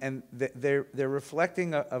 and they're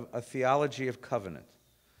reflecting a theology of covenant.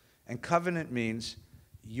 And covenant means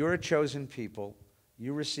you're a chosen people,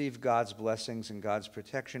 you receive God's blessings and God's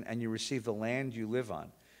protection, and you receive the land you live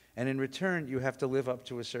on. And in return, you have to live up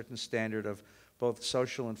to a certain standard of both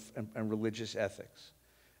social and religious ethics.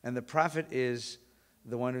 And the prophet is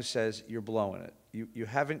the one who says, you're blowing it. You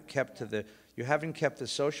haven't kept the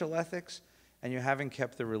social ethics, and you haven't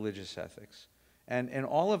kept the religious ethics. And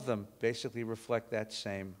all of them basically reflect that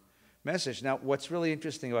same message. Now, what's really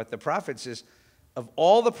interesting about the prophets is, of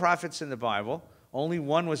all the prophets in the Bible, only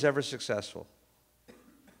one was ever successful.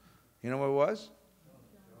 You know what it was?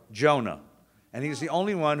 Jonah. And he's the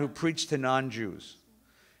only one who preached to non-Jews.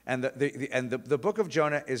 And the book of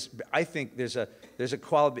Jonah is, I think there's a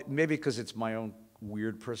quality, maybe because it's my own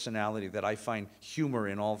weird personality that I find humor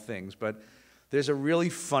in all things, but there's a really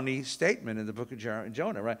funny statement in the book of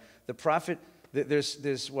Jonah, right? The prophet,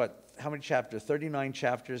 there's what, how many chapters? 39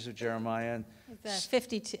 chapters of Jeremiah. And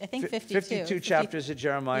 52, I think 52. 52 chapters of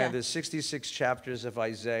Jeremiah. Yeah. There's 66 chapters of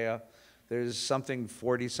Isaiah. There's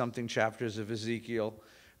 40-something chapters of Ezekiel,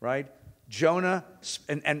 right? Jonah,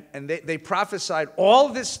 and they prophesied all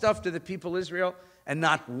this stuff to the people of Israel, and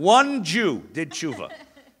not one Jew did tshuva.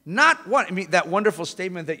 Not one. I mean, that wonderful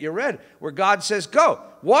statement that you read, where God says, go,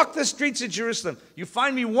 walk the streets of Jerusalem. You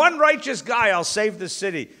find me one righteous guy, I'll save the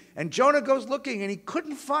city. And Jonah goes looking, and he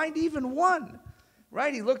couldn't find even one,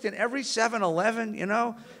 right? He looked in every 7-Eleven,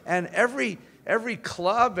 and every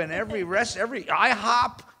club and every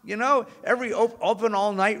IHOP, every open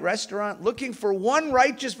all-night restaurant, looking for one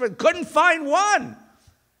righteous, but couldn't find one.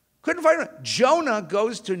 Couldn't find one. Jonah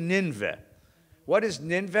goes to Nineveh. What is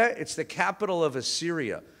Nineveh? It's the capital of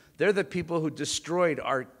Assyria. They're the people who destroyed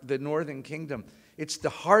the northern kingdom. It's the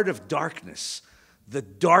heart of darkness, the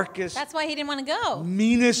darkest, That's why he didn't want to go.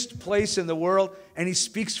 meanest place in the world, and he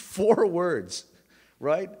speaks 4 words,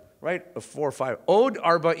 right? 4 or 5. Od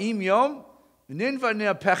arba'im yom, Nineveh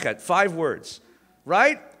ne'apechet, 5 words,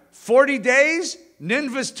 right? 40 days,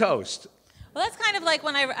 Nineveh's toast. Well, that's kind of like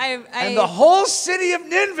when And the whole city of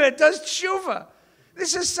Nineveh does tshuva.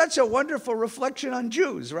 This is such a wonderful reflection on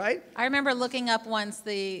Jews, right? I remember looking up once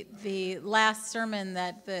the last sermon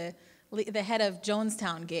that the head of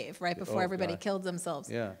Jonestown gave right before everybody God. killed themselves.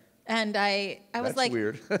 Yeah. And I was That's like,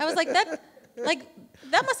 weird. I was like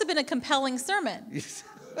that must have been a compelling sermon. If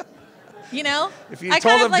you I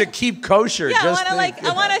told kind them of to keep kosher, yeah, just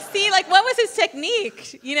I want to see what was his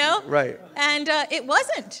technique, Right. And it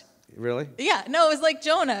wasn't. Really? Yeah, no, it was like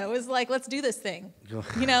Jonah. It was like, let's do this thing.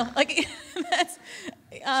 That's.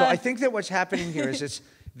 So I think that what's happening here is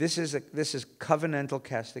this is covenantal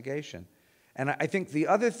castigation. And I think the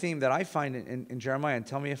other theme that I find in Jeremiah, and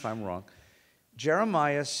tell me if I'm wrong,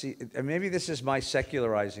 Jeremiah, and maybe this is my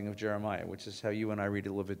secularizing of Jeremiah, which is how you and I read it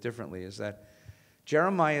a little bit differently, is that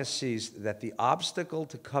Jeremiah sees that the obstacle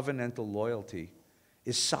to covenantal loyalty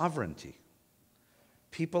is sovereignty.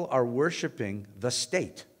 People are worshiping the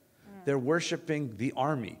state. They're worshiping the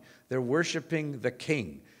army. They're worshiping the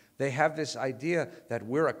king. They have this idea that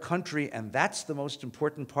we're a country, and that's the most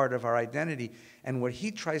important part of our identity. And what he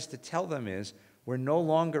tries to tell them is, we're no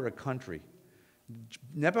longer a country.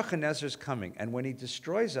 Nebuchadnezzar's coming, and when he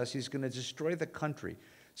destroys us, he's going to destroy the country.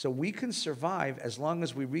 So we can survive as long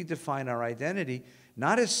as we redefine our identity,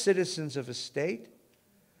 not as citizens of a state,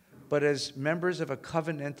 but as members of a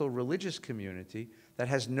covenantal religious community that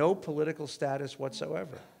has no political status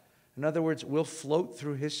whatsoever. In other words, we'll float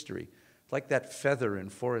through history, like that feather in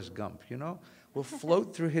Forrest Gump, you know? We'll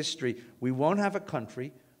float through history. We won't have a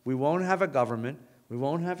country. We won't have a government. We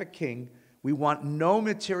won't have a king. We want no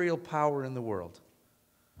material power in the world.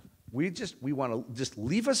 We want to just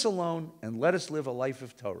leave us alone and let us live a life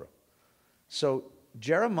of Torah. So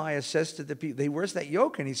Jeremiah says to the people, he wears that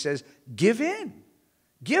yoke and he says, give in,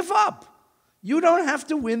 give up. You don't have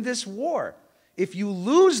to win this war. If you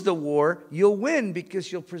lose the war, you'll win because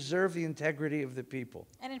you'll preserve the integrity of the people.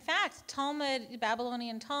 And in fact, Talmud,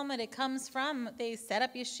 Babylonian Talmud, it comes from, they set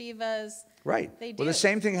up yeshivas. Right. They do. Well, the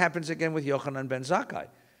same thing happens again with Yochanan ben Zakkai.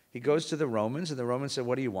 He goes to the Romans, and the Romans say,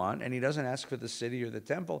 what do you want? And he doesn't ask for the city or the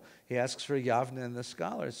temple. He asks for Yavne and the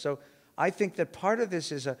scholars. So I think that part of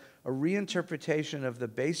this is a reinterpretation of the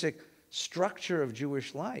basic structure of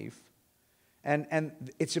Jewish life. And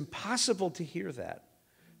it's impossible to hear that.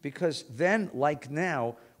 Because then, like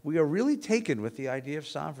now, we are really taken with the idea of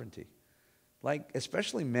sovereignty. Like,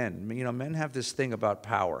 especially men. You know, men have this thing about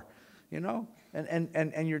power, you know?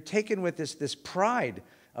 And you're taken with this pride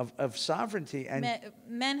of sovereignty. And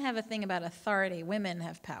men have a thing about authority. Women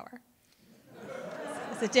have power.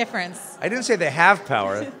 It's a difference. I didn't say they have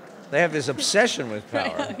power. They have this obsession with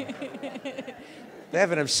power. They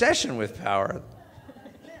have an obsession with power.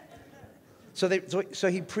 So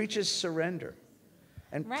he preaches surrender.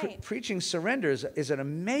 And right. Preaching surrender is an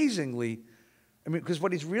amazingly, I mean, because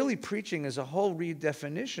what he's really preaching is a whole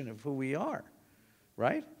redefinition of who we are,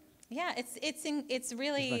 right? Yeah, it's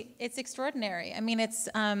really extraordinary. I mean,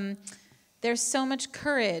 there's so much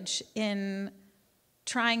courage in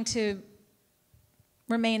trying to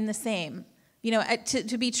remain the same, you know,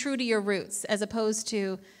 to be true to your roots, as opposed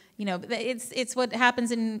to, you know, it's what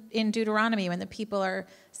happens in Deuteronomy when the people are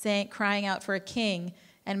crying out for a king.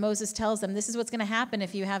 And Moses tells them, this is what's going to happen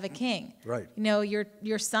if you have a king. Right. You know,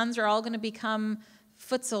 your sons are all going to become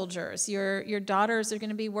foot soldiers. Your daughters are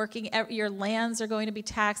going to be working. Your lands are going to be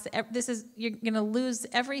taxed. You're going to lose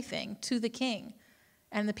everything to the king.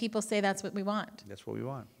 And the people say that's what we want. That's what we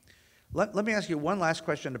want. Let me ask you one last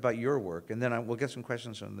question about your work, and then we'll get some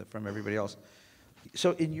questions from everybody else.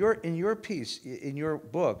 So in your piece, in your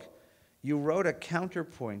book, you wrote a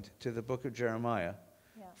counterpoint to the book of Jeremiah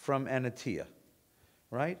from Anatia.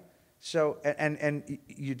 Right? So, and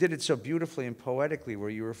you did it so beautifully and poetically, where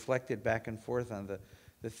you reflected back and forth on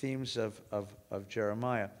the themes of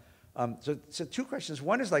Jeremiah. So two questions.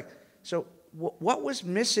 One is like, so what was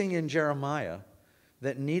missing in Jeremiah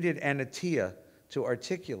that needed Anatia to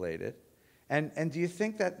articulate it? And do you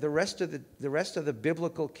think that the rest of the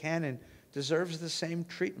biblical canon deserves the same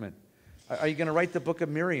treatment? Are you going to write the book of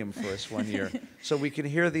Miriam for us one year so we can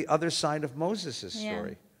hear the other side of Moses'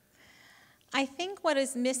 story? I think what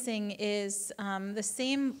is missing is the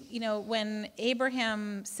same, you know, when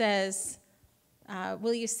Abraham says,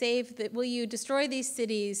 will you destroy these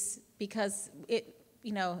cities because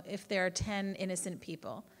if there are 10 innocent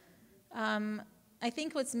people? I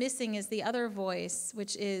think what's missing is the other voice,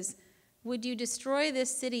 which is, would you destroy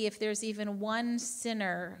this city if there's even one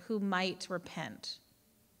sinner who might repent?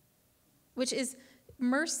 Which is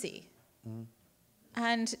mercy. Mm-hmm.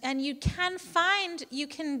 And you can find, you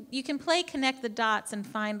can play connect the dots and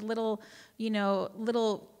find little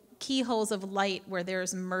keyholes of light where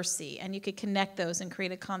there's mercy, and you could connect those and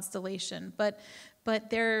create a constellation. But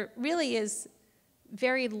there really is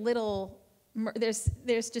very little.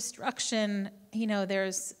 There's destruction. You know,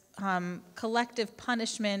 there's collective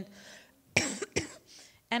punishment,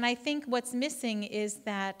 and I think what's missing is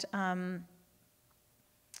that.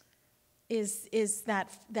 Is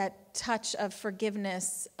that touch of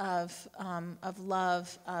forgiveness, of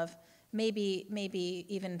love, of maybe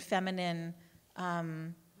even feminine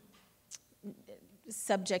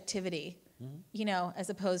subjectivity, you know, as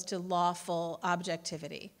opposed to lawful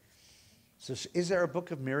objectivity. So, is there a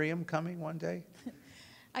book of Miriam coming one day?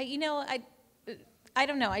 I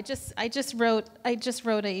don't know. I just wrote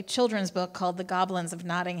a children's book called The Goblins of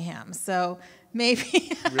Nottingham. So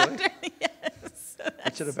maybe. Really?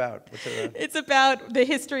 What's it about? It's about the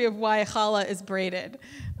history of why challah is braided,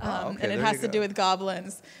 and it has to do with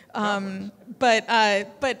goblins. But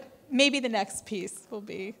maybe the next piece will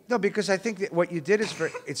be. No, because I think that what you did is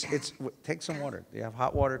it's take some water. You have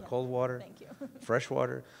hot water, cold water, Thank you. Fresh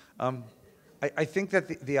water. I think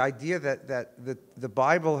that the idea that the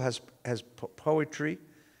Bible has poetry,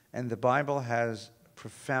 and the Bible has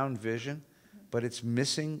profound vision, but it's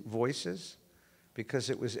missing voices, because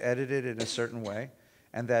it was edited in a certain way,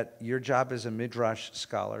 and that your job as a Midrash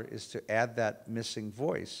scholar is to add that missing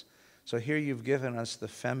voice. So here you've given us the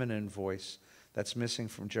feminine voice that's missing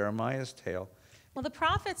from Jeremiah's tale, Well, the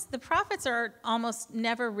prophets are almost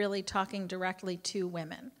never really talking directly to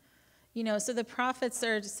women. So the prophets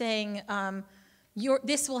are saying,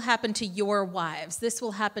 this will happen to your wives, this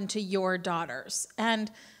will happen to your daughters.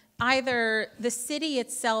 And either the city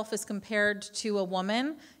itself is compared to a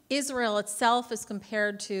woman, Israel itself is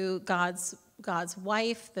compared to God's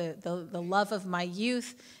wife, the love of my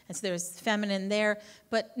youth, and so there's feminine there,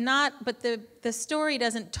 but the story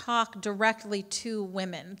doesn't talk directly to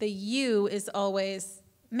women. The you is always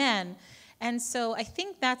men. And so I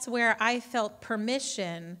think that's where I felt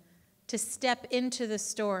permission to step into the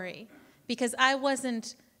story, because I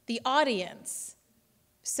wasn't the audience.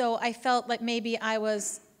 So I felt like maybe I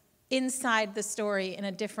was inside the story in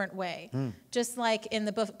a different way. Just like in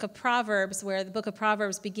the book of Proverbs, where the book of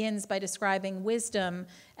Proverbs begins by describing wisdom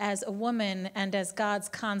as a woman and as God's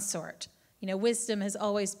consort. Wisdom has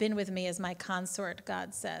always been with me as my consort,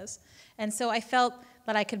 God says. And so I felt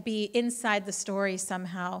that I could be inside the story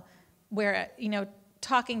somehow, where,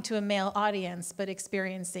 talking to a male audience, but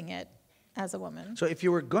experiencing it as a woman. So if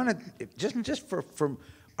you were going to, just for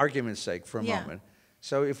argument's sake for a moment,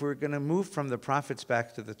 so if we're going to move from the prophets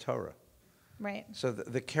back to the Torah, Right. so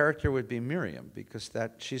the character would be Miriam, because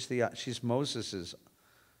she's Moses's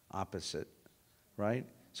opposite, right?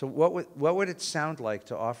 So what would it sound like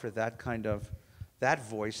to offer that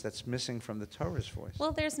voice that's missing from the Torah's voice?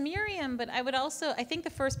 Well, there's Miriam, but I think the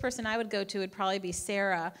first person I would go to would probably be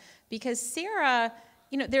Sarah, because Sarah,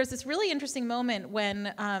 there's this really interesting moment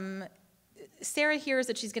when Sarah hears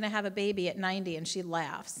that she's going to have a baby at 90, and she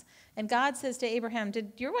laughs. And God says to Abraham,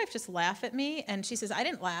 "Did your wife just laugh at me?" And she says, "I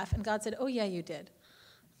didn't laugh." And God said, "Oh yeah, you did."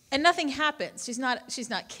 And nothing happens. She's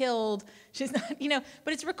not killed. She's not,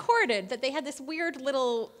 but it's recorded that they had this weird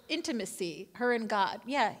little intimacy, her and God.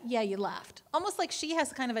 Yeah, you laughed. Almost like she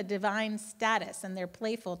has kind of a divine status, and they're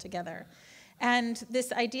playful together. And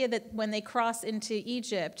this idea that when they cross into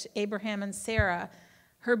Egypt, Abraham and Sarah,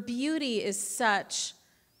 her beauty is such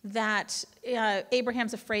that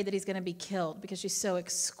Abraham's afraid that he's going to be killed because she's so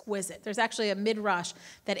exquisite. There's actually a midrash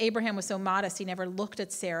that Abraham was so modest he never looked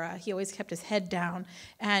at Sarah. He always kept his head down,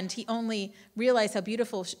 and he only realized how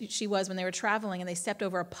beautiful she was when they were traveling and they stepped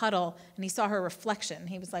over a puddle and he saw her reflection.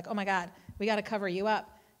 He was like, "Oh my God, we got to cover you up,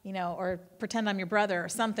 or pretend I'm your brother or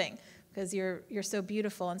something, because you're so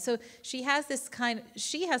beautiful." And so she has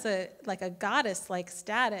a goddess-like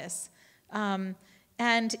status.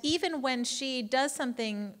 And even when she does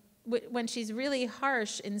something, when she's really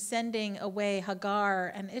harsh in sending away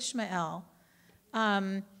Hagar and Ishmael,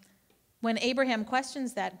 when Abraham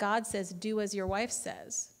questions that, God says, "Do as your wife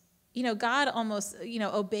says." God almost,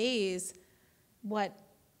 obeys what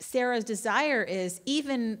Sarah's desire is,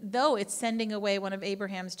 even though it's sending away one of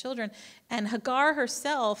Abraham's children. And Hagar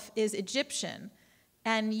herself is Egyptian.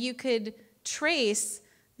 And you could trace,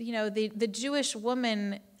 the Jewish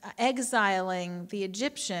woman exiling the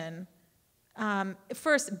Egyptian,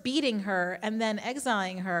 first beating her and then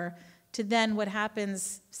exiling her, to then what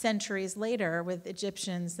happens centuries later with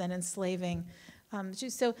Egyptians then enslaving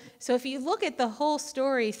Jews. So if you look at the whole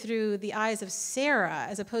story through the eyes of Sarah,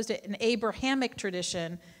 as opposed to an Abrahamic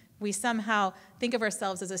tradition, we somehow think of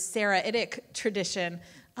ourselves as a Saraitic tradition.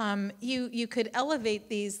 You could elevate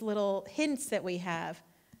these little hints that we have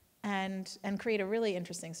and create a really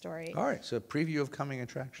interesting story. All right, so a preview of coming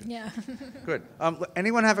attractions. Yeah. Good.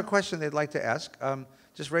 Anyone have a question they'd like to ask?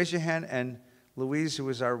 Just raise your hand, and Louise, who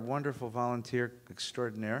is our wonderful volunteer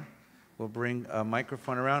extraordinaire, will bring a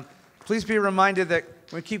microphone around. Please be reminded that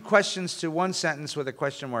we keep questions to one sentence with a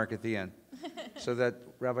question mark at the end, so that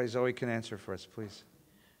Rabbi Zoe can answer for us, please.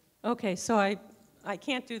 Okay, so I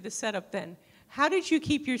can't do the setup then. How did you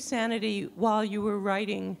keep your sanity while you were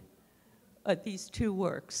writing these two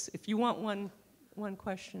works? If you want one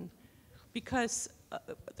question. Because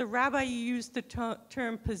the rabbi used the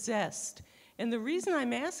term possessed. And the reason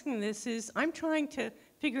I'm asking this is I'm trying to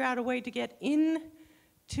figure out a way to get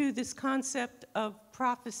into this concept of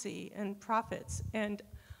prophecy and prophets. And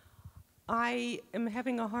I am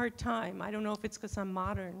having a hard time. I don't know if it's because I'm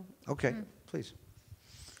modern. Okay, please.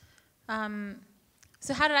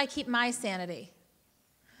 So how did I keep my sanity?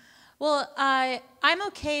 Well, I'm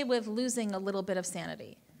okay with losing a little bit of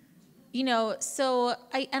sanity. So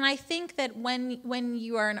I think that when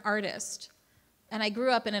you are an artist, and I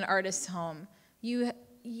grew up in an artist's home, you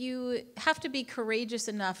have to be courageous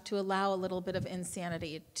enough to allow a little bit of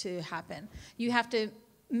insanity to happen. You have to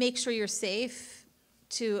make sure you're safe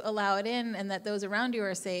to allow it in, and that those around you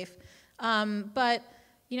are safe. But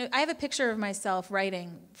I have a picture of myself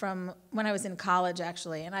writing from when I was in college,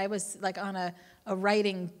 actually, and I was like on a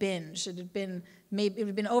writing binge. It had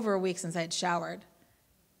been over a week since I had showered.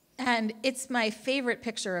 And it's my favorite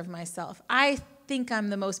picture of myself. I think I'm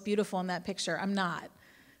the most beautiful in that picture. I'm not.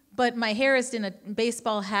 But my hair is in a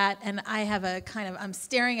baseball hat, and I have a kind of, I'm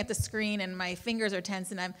staring at the screen, and my fingers are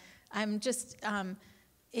tense, and I'm just, I'm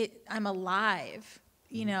alive,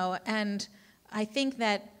 you know. And I think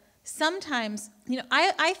that sometimes, you know,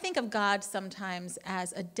 I think of God sometimes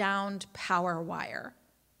as a downed power wire.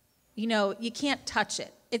 You know, you can't touch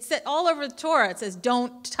it. It's all over the Torah. It says,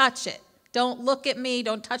 don't touch it. Don't look at me.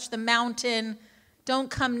 Don't touch the mountain. Don't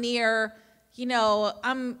come near. You know,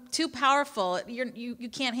 I'm too powerful. You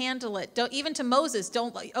can't handle it. Don't, even to Moses,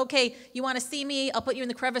 don't, okay, you want to see me? I'll put you in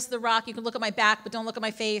the crevice of the rock. You can look at my back, but don't look at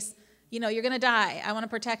my face. You know, you're going to die. I want to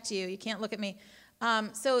protect you. You can't look at me.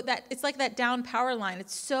 So that it's like that down power line.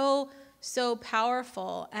 It's so, so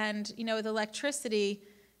powerful. And, you know, with electricity,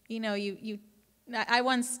 you know, I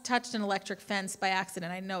once touched an electric fence by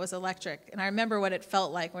accident. I didn't know it was electric. And I remember what it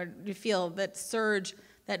felt like, where you feel that surge,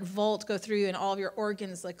 that volt go through you, and all of your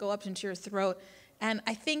organs like go up into your throat. And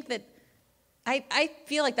I think that, I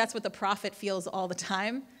feel like that's what the prophet feels all the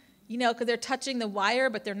time, you know, because they're touching the wire,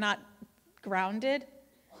 but they're not grounded.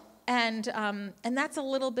 And that's a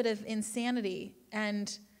little bit of insanity.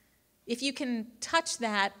 And if you can touch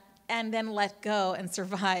that and then let go and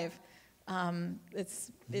survive,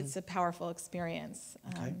 it's a powerful experience.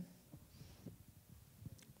 Okay.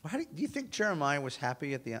 Well, do you think Jeremiah was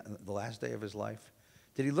happy at the last day of his life?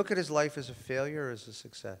 Did he look at his life as a failure or as a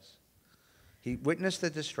success? He witnessed the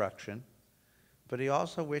destruction, but he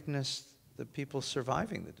also witnessed the people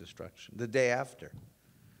surviving the destruction the day after.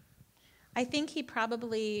 I think he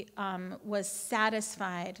probably was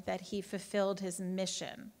satisfied that he fulfilled his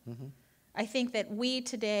mission. Mm-hmm. I think that we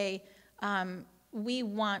today, we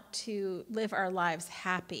want to live our lives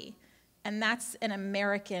happy, and that's an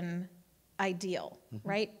American ideal, mm-hmm.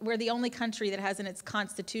 right? We're the only country that has in its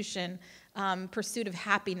constitution pursuit of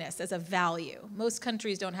happiness as a value. Most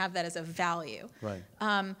countries don't have that as a value. Right.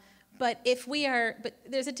 But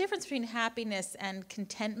there's a difference between happiness and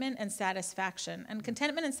contentment and satisfaction. And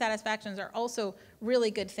contentment and satisfactions are also really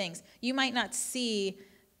good things. You might not see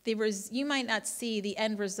the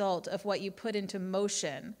end result of what you put into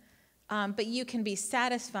motion, but you can be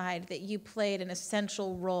satisfied that you played an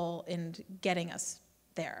essential role in getting us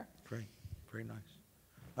there. Great, very nice.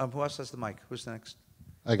 Who else has the mic? Who's next?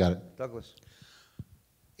 I got it. Douglas.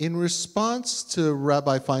 In response to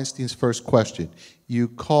Rabbi Feinstein's first question, you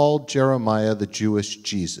called Jeremiah the Jewish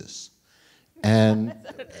Jesus. And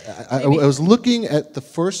I was looking at the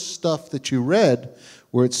first stuff that you read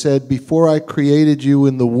where it said, before I created you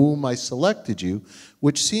in the womb, I selected you,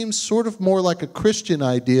 which seems sort of more like a Christian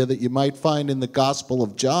idea that you might find in the Gospel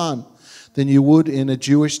of John than you would in a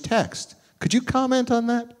Jewish text. Could you comment on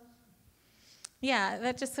that? Yeah,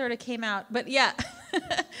 that just sort of came out. But yeah,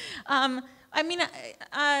 I mean,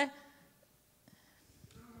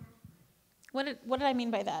 what did I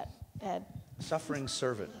mean by that, Ed? Suffering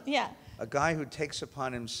servant. Yeah. A guy who takes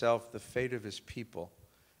upon himself the fate of his people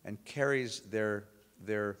and carries their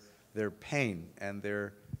pain and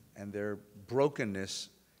their brokenness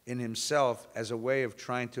in himself as a way of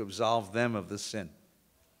trying to absolve them of the sin.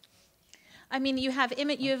 I mean, you have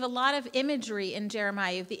a lot of imagery in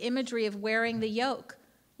Jeremiah. You have the imagery of wearing the yoke,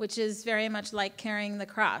 which is very much like carrying the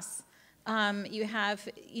cross. You have,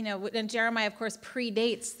 and Jeremiah, of course,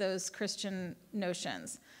 predates those Christian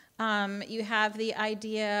notions. You have the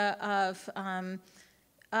idea of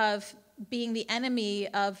being the enemy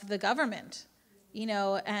of the government,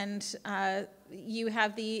 and you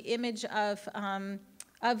have the image of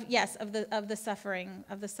the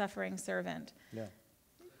suffering servant. Yeah.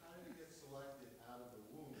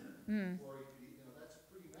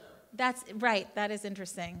 That's right. That is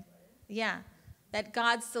interesting. Yeah. That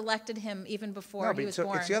God selected him even before he was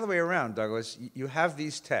born. It's the other way around, Douglas. You have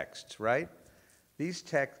these texts, right? These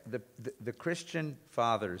texts, the Christian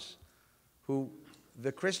fathers who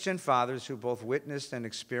both witnessed and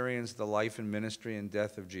experienced the life and ministry and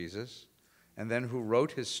death of Jesus, and then who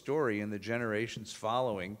wrote his story in the generations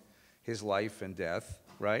following his life and death,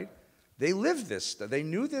 right? They lived this. They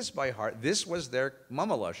knew this by heart. This was their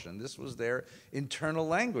Mamalushan. This was their internal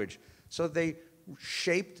language. So they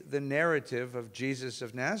shaped the narrative of Jesus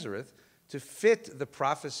of Nazareth to fit the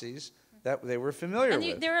prophecies that they were familiar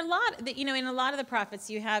with. There are a lot, in a lot of the prophets,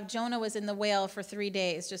 you have Jonah was in the whale for 3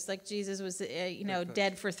 days, just like Jesus was,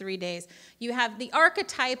 dead for 3 days. You have the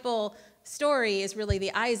archetypal story is really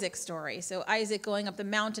the Isaac story. So Isaac going up the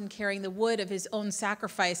mountain carrying the wood of his own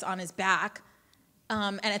sacrifice on his back.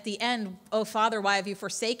 And at the end, oh, Father, why have you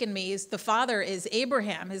forsaken me? The father is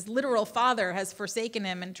Abraham. His literal father has forsaken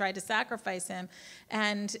him and tried to sacrifice him.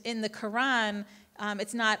 And in the Quran,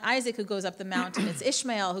 It's not Isaac who goes up the mountain, it's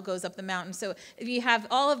Ishmael who goes up the mountain. So if you have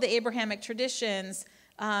all of the Abrahamic traditions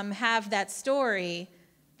have that story,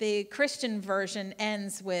 the Christian version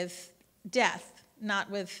ends with death, not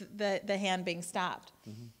with the hand being stopped.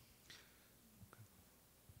 Mm-hmm.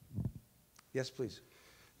 Yes, please.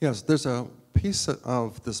 Yes, there's a piece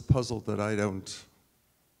of this puzzle that I don't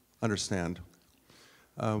understand.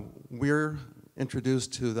 We're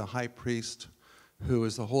introduced to the high priest, who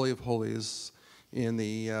is the Holy of Holies in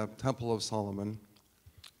the Temple of Solomon,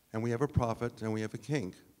 and we have a prophet and we have a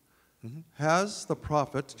king. Mm-hmm. Has the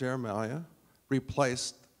prophet Jeremiah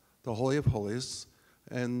replaced the Holy of Holies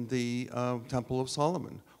in the Temple of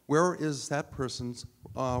Solomon? Where is that person's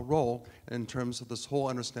role in terms of this whole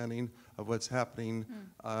understanding of what's happening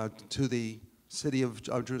to the city of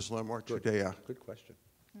Jerusalem or Judea? Good question.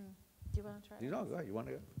 Do you want to try? Go ahead. You want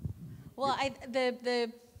to go? Well,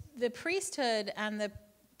 the priesthood and the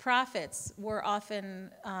prophets were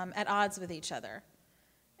often at odds with each other.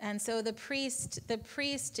 And so the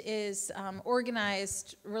priest is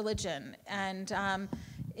organized religion and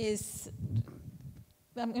is.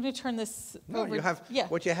 I'm going to turn this over. No, you have. Yeah.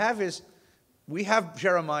 What you have is, we have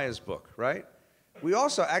Jeremiah's book, right? We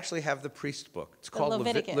also actually have the priest book. It's called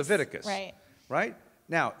Leviticus. Right. Right?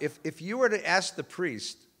 Now, if you were to ask the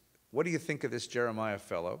priest, what do you think of this Jeremiah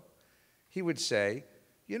fellow? He would say,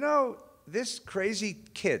 you know, this crazy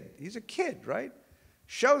kid, he's a kid, right?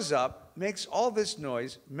 Shows up, makes all this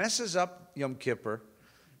noise, messes up Yom Kippur,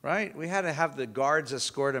 right? We had to have the guards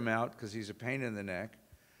escort him out because he's a pain in the neck,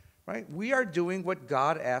 right? We are doing what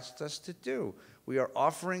God asked us to do. We are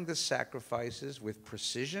offering the sacrifices with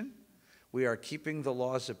precision. We are keeping the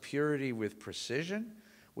laws of purity with precision.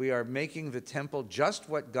 We are making the temple just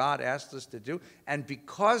what God asked us to do. And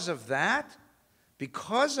because of that,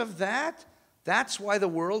 that's why the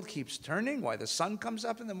world keeps turning, why the sun comes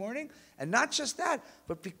up in the morning. And not just that,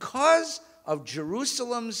 but because of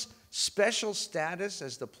Jerusalem's special status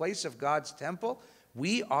as the place of God's temple,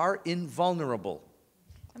 we are invulnerable.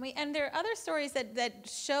 And there are other stories that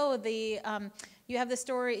show you have the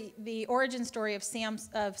story, the origin story of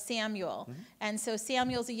Samuel. Mm-hmm. And so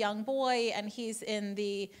Samuel's a young boy, and he's in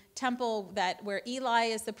the temple where Eli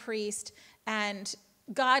is the priest, and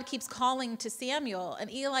God keeps calling to Samuel,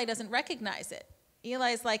 and Eli doesn't recognize it.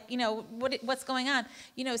 Eli's like, what's going on?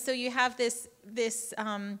 So you have this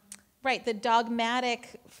the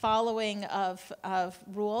dogmatic following of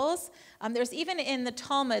rules. There's even in the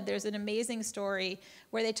Talmud, there's an amazing story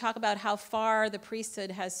where they talk about how far the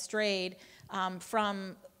priesthood has strayed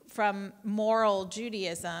from moral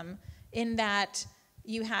Judaism, in that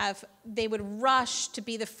they would rush to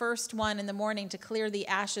be the first one in the morning to clear the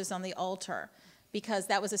ashes on the altar, because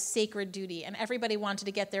that was a sacred duty, and everybody wanted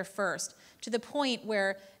to get there first, to the point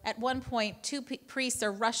where at one point 2 priests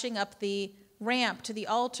are rushing up the ramp to the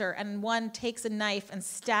altar, and one takes a knife and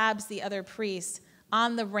stabs the other priest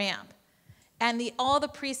on the ramp. And all the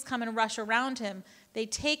priests come and rush around him. They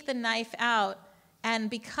take the knife out, and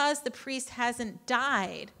because the priest hasn't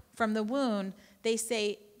died from the wound, they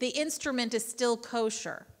say the instrument is still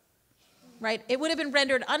kosher, right? It would have been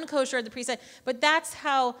rendered unkosher at the priest side, but that's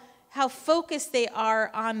how focused they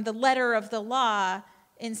are on the letter of the law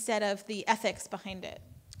instead of the ethics behind it.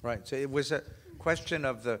 Right. So it was a question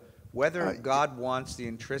of whether God wants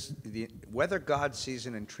whether God sees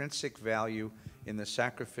an intrinsic value in the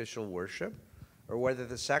sacrificial worship, or whether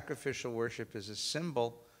the sacrificial worship is a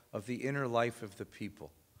symbol of the inner life of the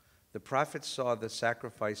people. The prophets saw the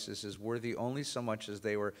sacrifices as worthy only so much as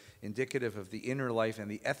they were indicative of the inner life and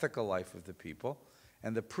the ethical life of the people.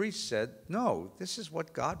 And the priest said, no, this is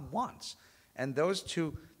what God wants. And those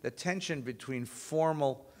two, the tension between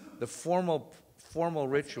the formal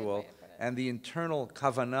ritual and the internal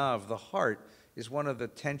kavanah of the heart, is one of the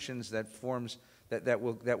tensions that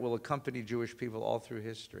will accompany Jewish people all through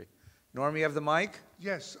history. Norm, you have the mic?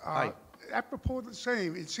 Yes. Hi. Apropos the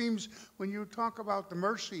same, it seems when you talk about the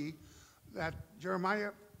mercy that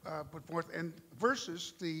Jeremiah put forth and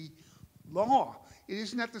versus the law,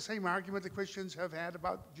 isn't that the same argument the Christians have had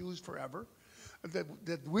about Jews forever?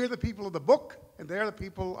 That we're the people of the book and they're the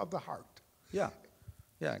people of the heart. Yeah,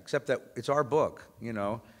 except that it's our book,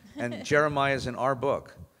 and Jeremiah is in our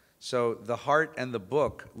book. So the heart and the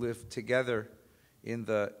book live together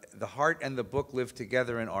the heart and the book live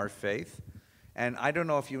together in our faith. And I don't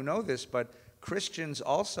know if you know this, but Christians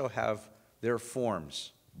also have their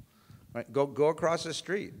forms. Right? Go across the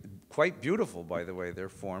street. Quite beautiful, by the way, their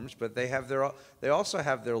forms, but they also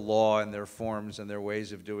have their law and their forms and their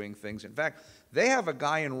ways of doing things. In fact, they have a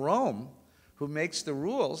guy in Rome who makes the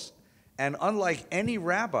rules, and unlike any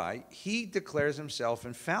rabbi, he declares himself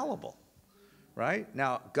infallible. right?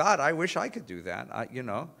 Now, God, I wish I could do that.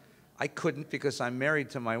 I couldn't because I'm married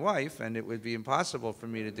to my wife, and it would be impossible for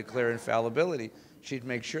me to declare infallibility. She'd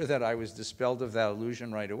make sure that I was dispelled of that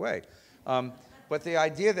illusion right away. But the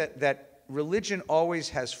idea that religion always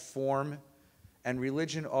has form, and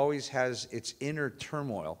religion always has its inner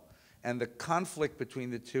turmoil, and the conflict between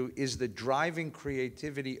the two is the driving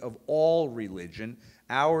creativity of all religion,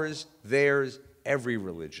 ours, theirs, every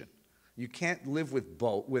religion. You can't live with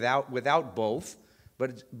both, without both,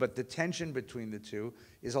 but the tension between the two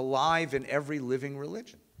is alive in every living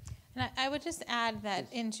religion. And I would just add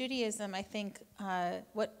that in Judaism, I think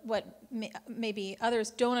what maybe others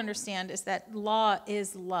don't understand is that law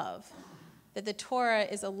is love. That the Torah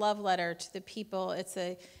is a love letter to the people. It's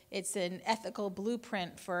an ethical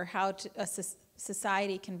blueprint for how a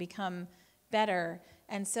society can become better.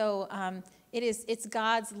 And so it's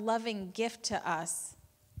God's loving gift to us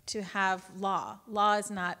to have law. Law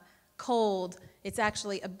is not cold. It's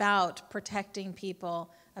actually about protecting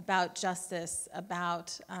people, about justice,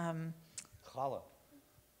 about Challah.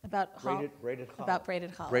 about Braided challah. about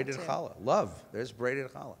braided challah. Braided too. challah. Love. There's braided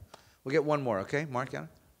challah. We'll get one more, okay? Mark,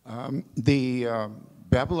 Yana? The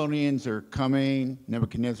Babylonians are coming,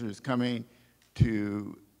 Nebuchadnezzar is coming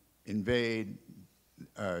to invade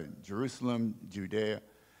Jerusalem, Judea,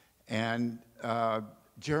 and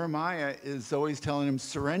Jeremiah is always telling him,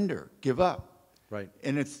 surrender, give up. Right.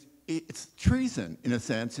 And it's treason, in a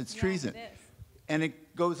sense, it's Yes, treason. it is. And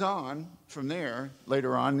it goes on from there,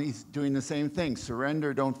 later on, he's doing the same thing,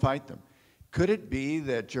 surrender, don't fight them. Could it be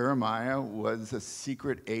that Jeremiah was a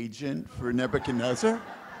secret agent for Nebuchadnezzar?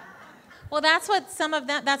 Well, that's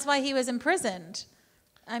why he was imprisoned.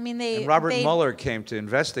 I mean, And Robert Mueller came to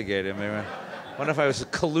investigate him. They went, wonder if I was a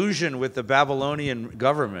collusion with the Babylonian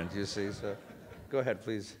government, you see. So go ahead,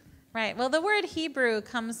 please. Right. Well, the word Hebrew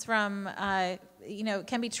comes from,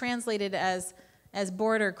 can be translated as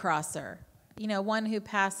border crosser, one who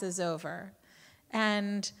passes over.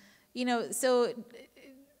 And, so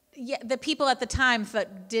yeah, the people at the time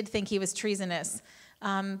did think he was treasonous.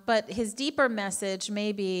 But his deeper message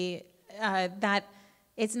may be that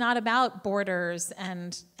it's not about borders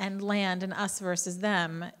and land and us versus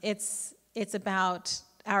them. It's about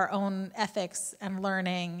our own ethics and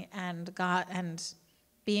learning and God and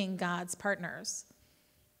being God's partners,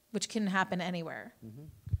 which can happen anywhere.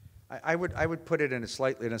 Mm-hmm. I would put it in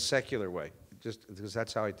a secular way, just because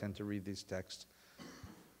that's how I tend to read these texts.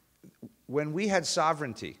 When we had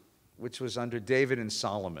sovereignty, which was under David and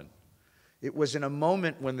Solomon, it was in a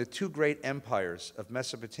moment when the two great empires of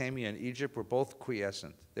Mesopotamia and Egypt were both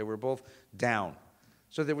quiescent. They were both down.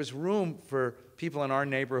 So there was room for people in our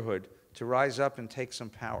neighborhood to rise up and take some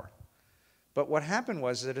power. But what happened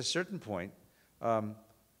was that at a certain point,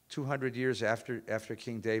 200 years after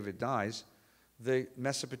King David dies, the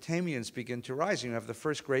Mesopotamians begin to rise. You have the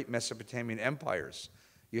first great Mesopotamian empires.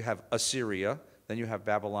 You have Assyria, then you have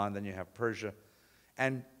Babylon, then you have Persia.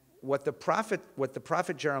 And what the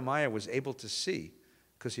prophet Jeremiah was able to see,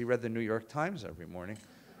 because he read the New York Times every morning,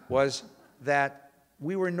 was that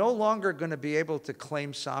we were no longer going to be able to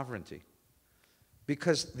claim sovereignty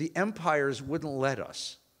because the empires wouldn't let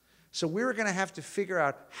us. So we were going to have to figure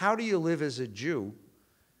out, how do you live as a Jew?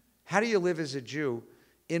 How do you live as a Jew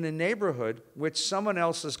in a neighborhood which someone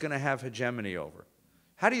else is going to have hegemony over?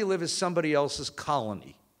 How do you live as somebody else's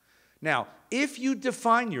colony? Now, if you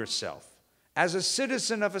define yourself as a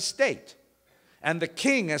citizen of a state and the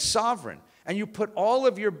king as sovereign, and you put all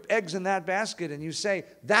of your eggs in that basket and you say,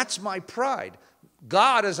 that's my pride,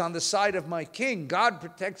 God is on the side of my king, God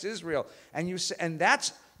protects Israel, and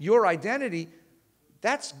that's your identity,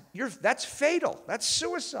 that's fatal. That's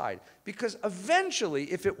suicide. Because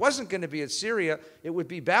eventually, if it wasn't going to be Assyria, it would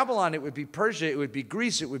be Babylon, it would be Persia, it would be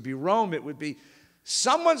Greece, it would be Rome, it would be...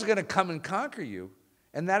 Someone's going to come and conquer you,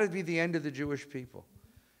 and that would be the end of the Jewish people.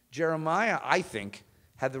 Jeremiah, I think,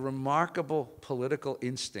 had the remarkable political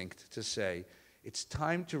instinct to say, it's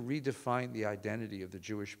time to redefine the identity of the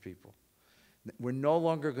Jewish people. We're no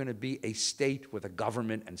longer going to be a state with a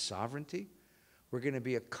government and sovereignty. We're going to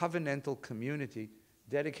be a covenantal community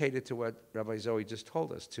dedicated to what Rabbi Zoe just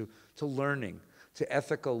told us, to learning, to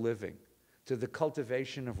ethical living, to the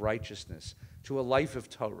cultivation of righteousness, to a life of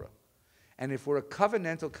Torah. And if we're a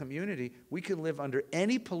covenantal community, we can live under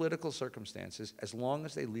any political circumstances as long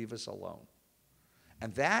as they leave us alone.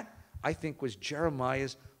 And that, I think, was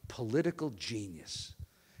Jeremiah's political genius.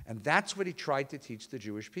 And that's what he tried to teach the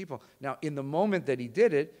Jewish people. Now, in the moment that he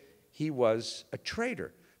did it, he was a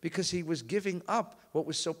traitor because he was giving up what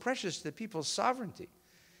was so precious to the people's sovereignty.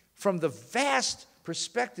 From the vast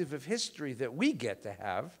perspective of history that we get to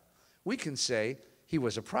have, we can say he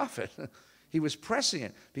was a prophet. He was pressing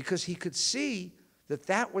it because he could see that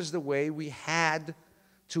that was the way we had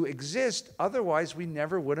to exist. Otherwise, we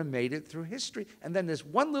never would have made it through history. And then there's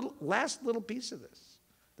one last little piece of this,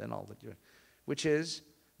 then I'll let you, which is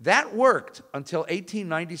that worked until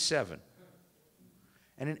 1897.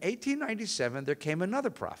 And in 1897, there came another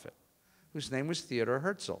prophet whose name was Theodor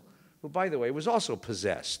Herzl, who, by the way, was also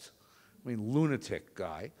possessed. I mean, lunatic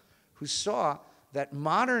guy, who saw that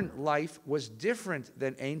modern life was different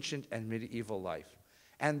than ancient and medieval life.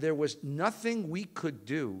 And there was nothing we could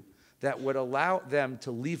do that would allow them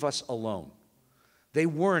to leave us alone. They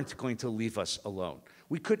weren't going to leave us alone.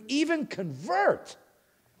 We could even convert.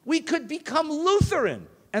 We could become Lutheran,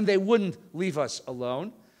 and they wouldn't leave us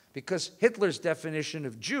alone, because Hitler's definition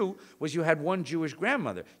of Jew was you had one Jewish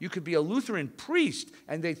grandmother. You could be a Lutheran priest,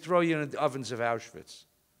 and they'd throw you in the ovens of Auschwitz.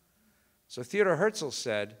 So Theodor Herzl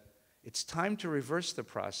said, it's time to reverse the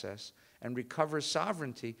process and recover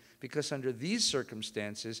sovereignty, because under these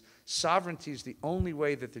circumstances, sovereignty is the only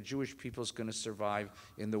way that the Jewish people is going to survive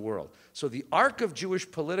in the world. So the arc of Jewish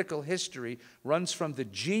political history runs from the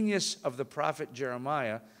genius of the prophet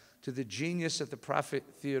Jeremiah to the genius of the prophet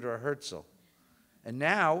Theodor Herzl. And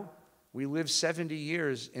now we live 70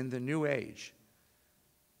 years in the new age.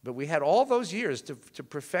 But we had all those years to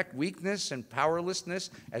perfect weakness and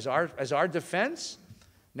powerlessness as our defense.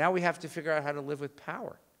 Now we have to figure out how to live with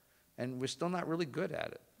power. And we're still not really good at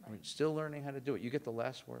it. We're still learning how to do it. You get the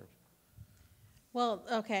last word. Well,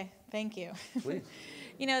 okay, thank you. Please.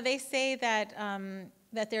 You know, they say that,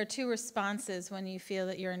 that there are two responses when you feel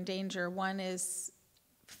that you're in danger. One is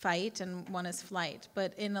fight and one is flight.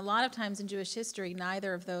 But in a lot of times in Jewish history,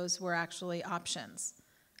 neither of those were actually options.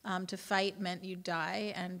 To fight meant you'd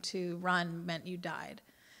die, and to run meant you died.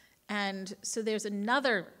 And so there's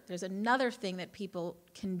another thing that people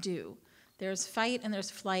can do. There's fight, and there's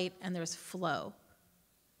flight, and there's flow.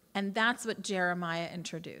 And that's what Jeremiah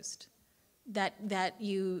introduced. That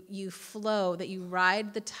you flow, that you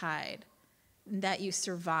ride the tide, that you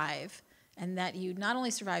survive, and that you not only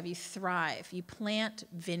survive, you thrive. You plant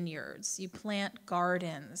vineyards, you plant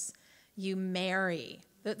gardens, you marry.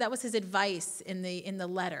 That was his advice in the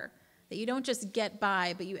letter, that you don't just get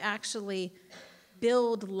by, but you actually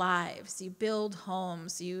build lives, you build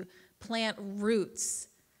homes, you plant roots,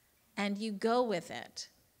 and you go with it.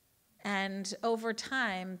 And over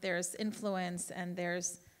time, there's influence and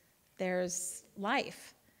there's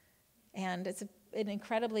life. And it's an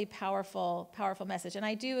incredibly powerful message. And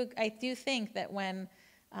I do think that when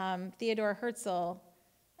Theodor Herzl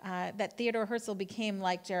became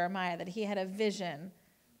like Jeremiah, that he had a vision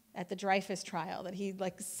at the Dreyfus trial, that he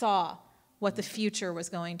saw what the future was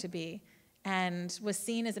going to be, and was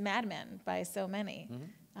seen as a madman by so many,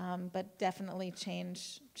 but definitely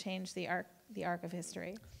changed the arc of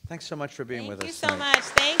history. Thanks so much for being with us. Thank you so much.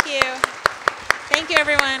 Thank you. Thank you,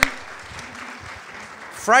 everyone.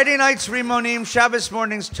 Friday nights, Rimonim. Shabbos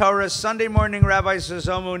mornings, Torah. Sunday morning, Rabbi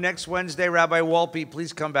Zozomu. Next Wednesday, Rabbi Walpe.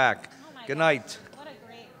 Please come back. Good night. What a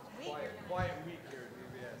great week. Quiet week here at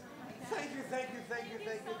VBS. Thank you. Thank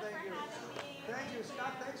you,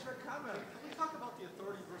 Scott. Thanks for coming. Can we talk about the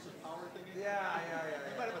authority versus power thing? Yeah.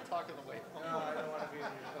 We might have a talk on the way home. No, I don't want to be in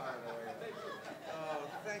your car.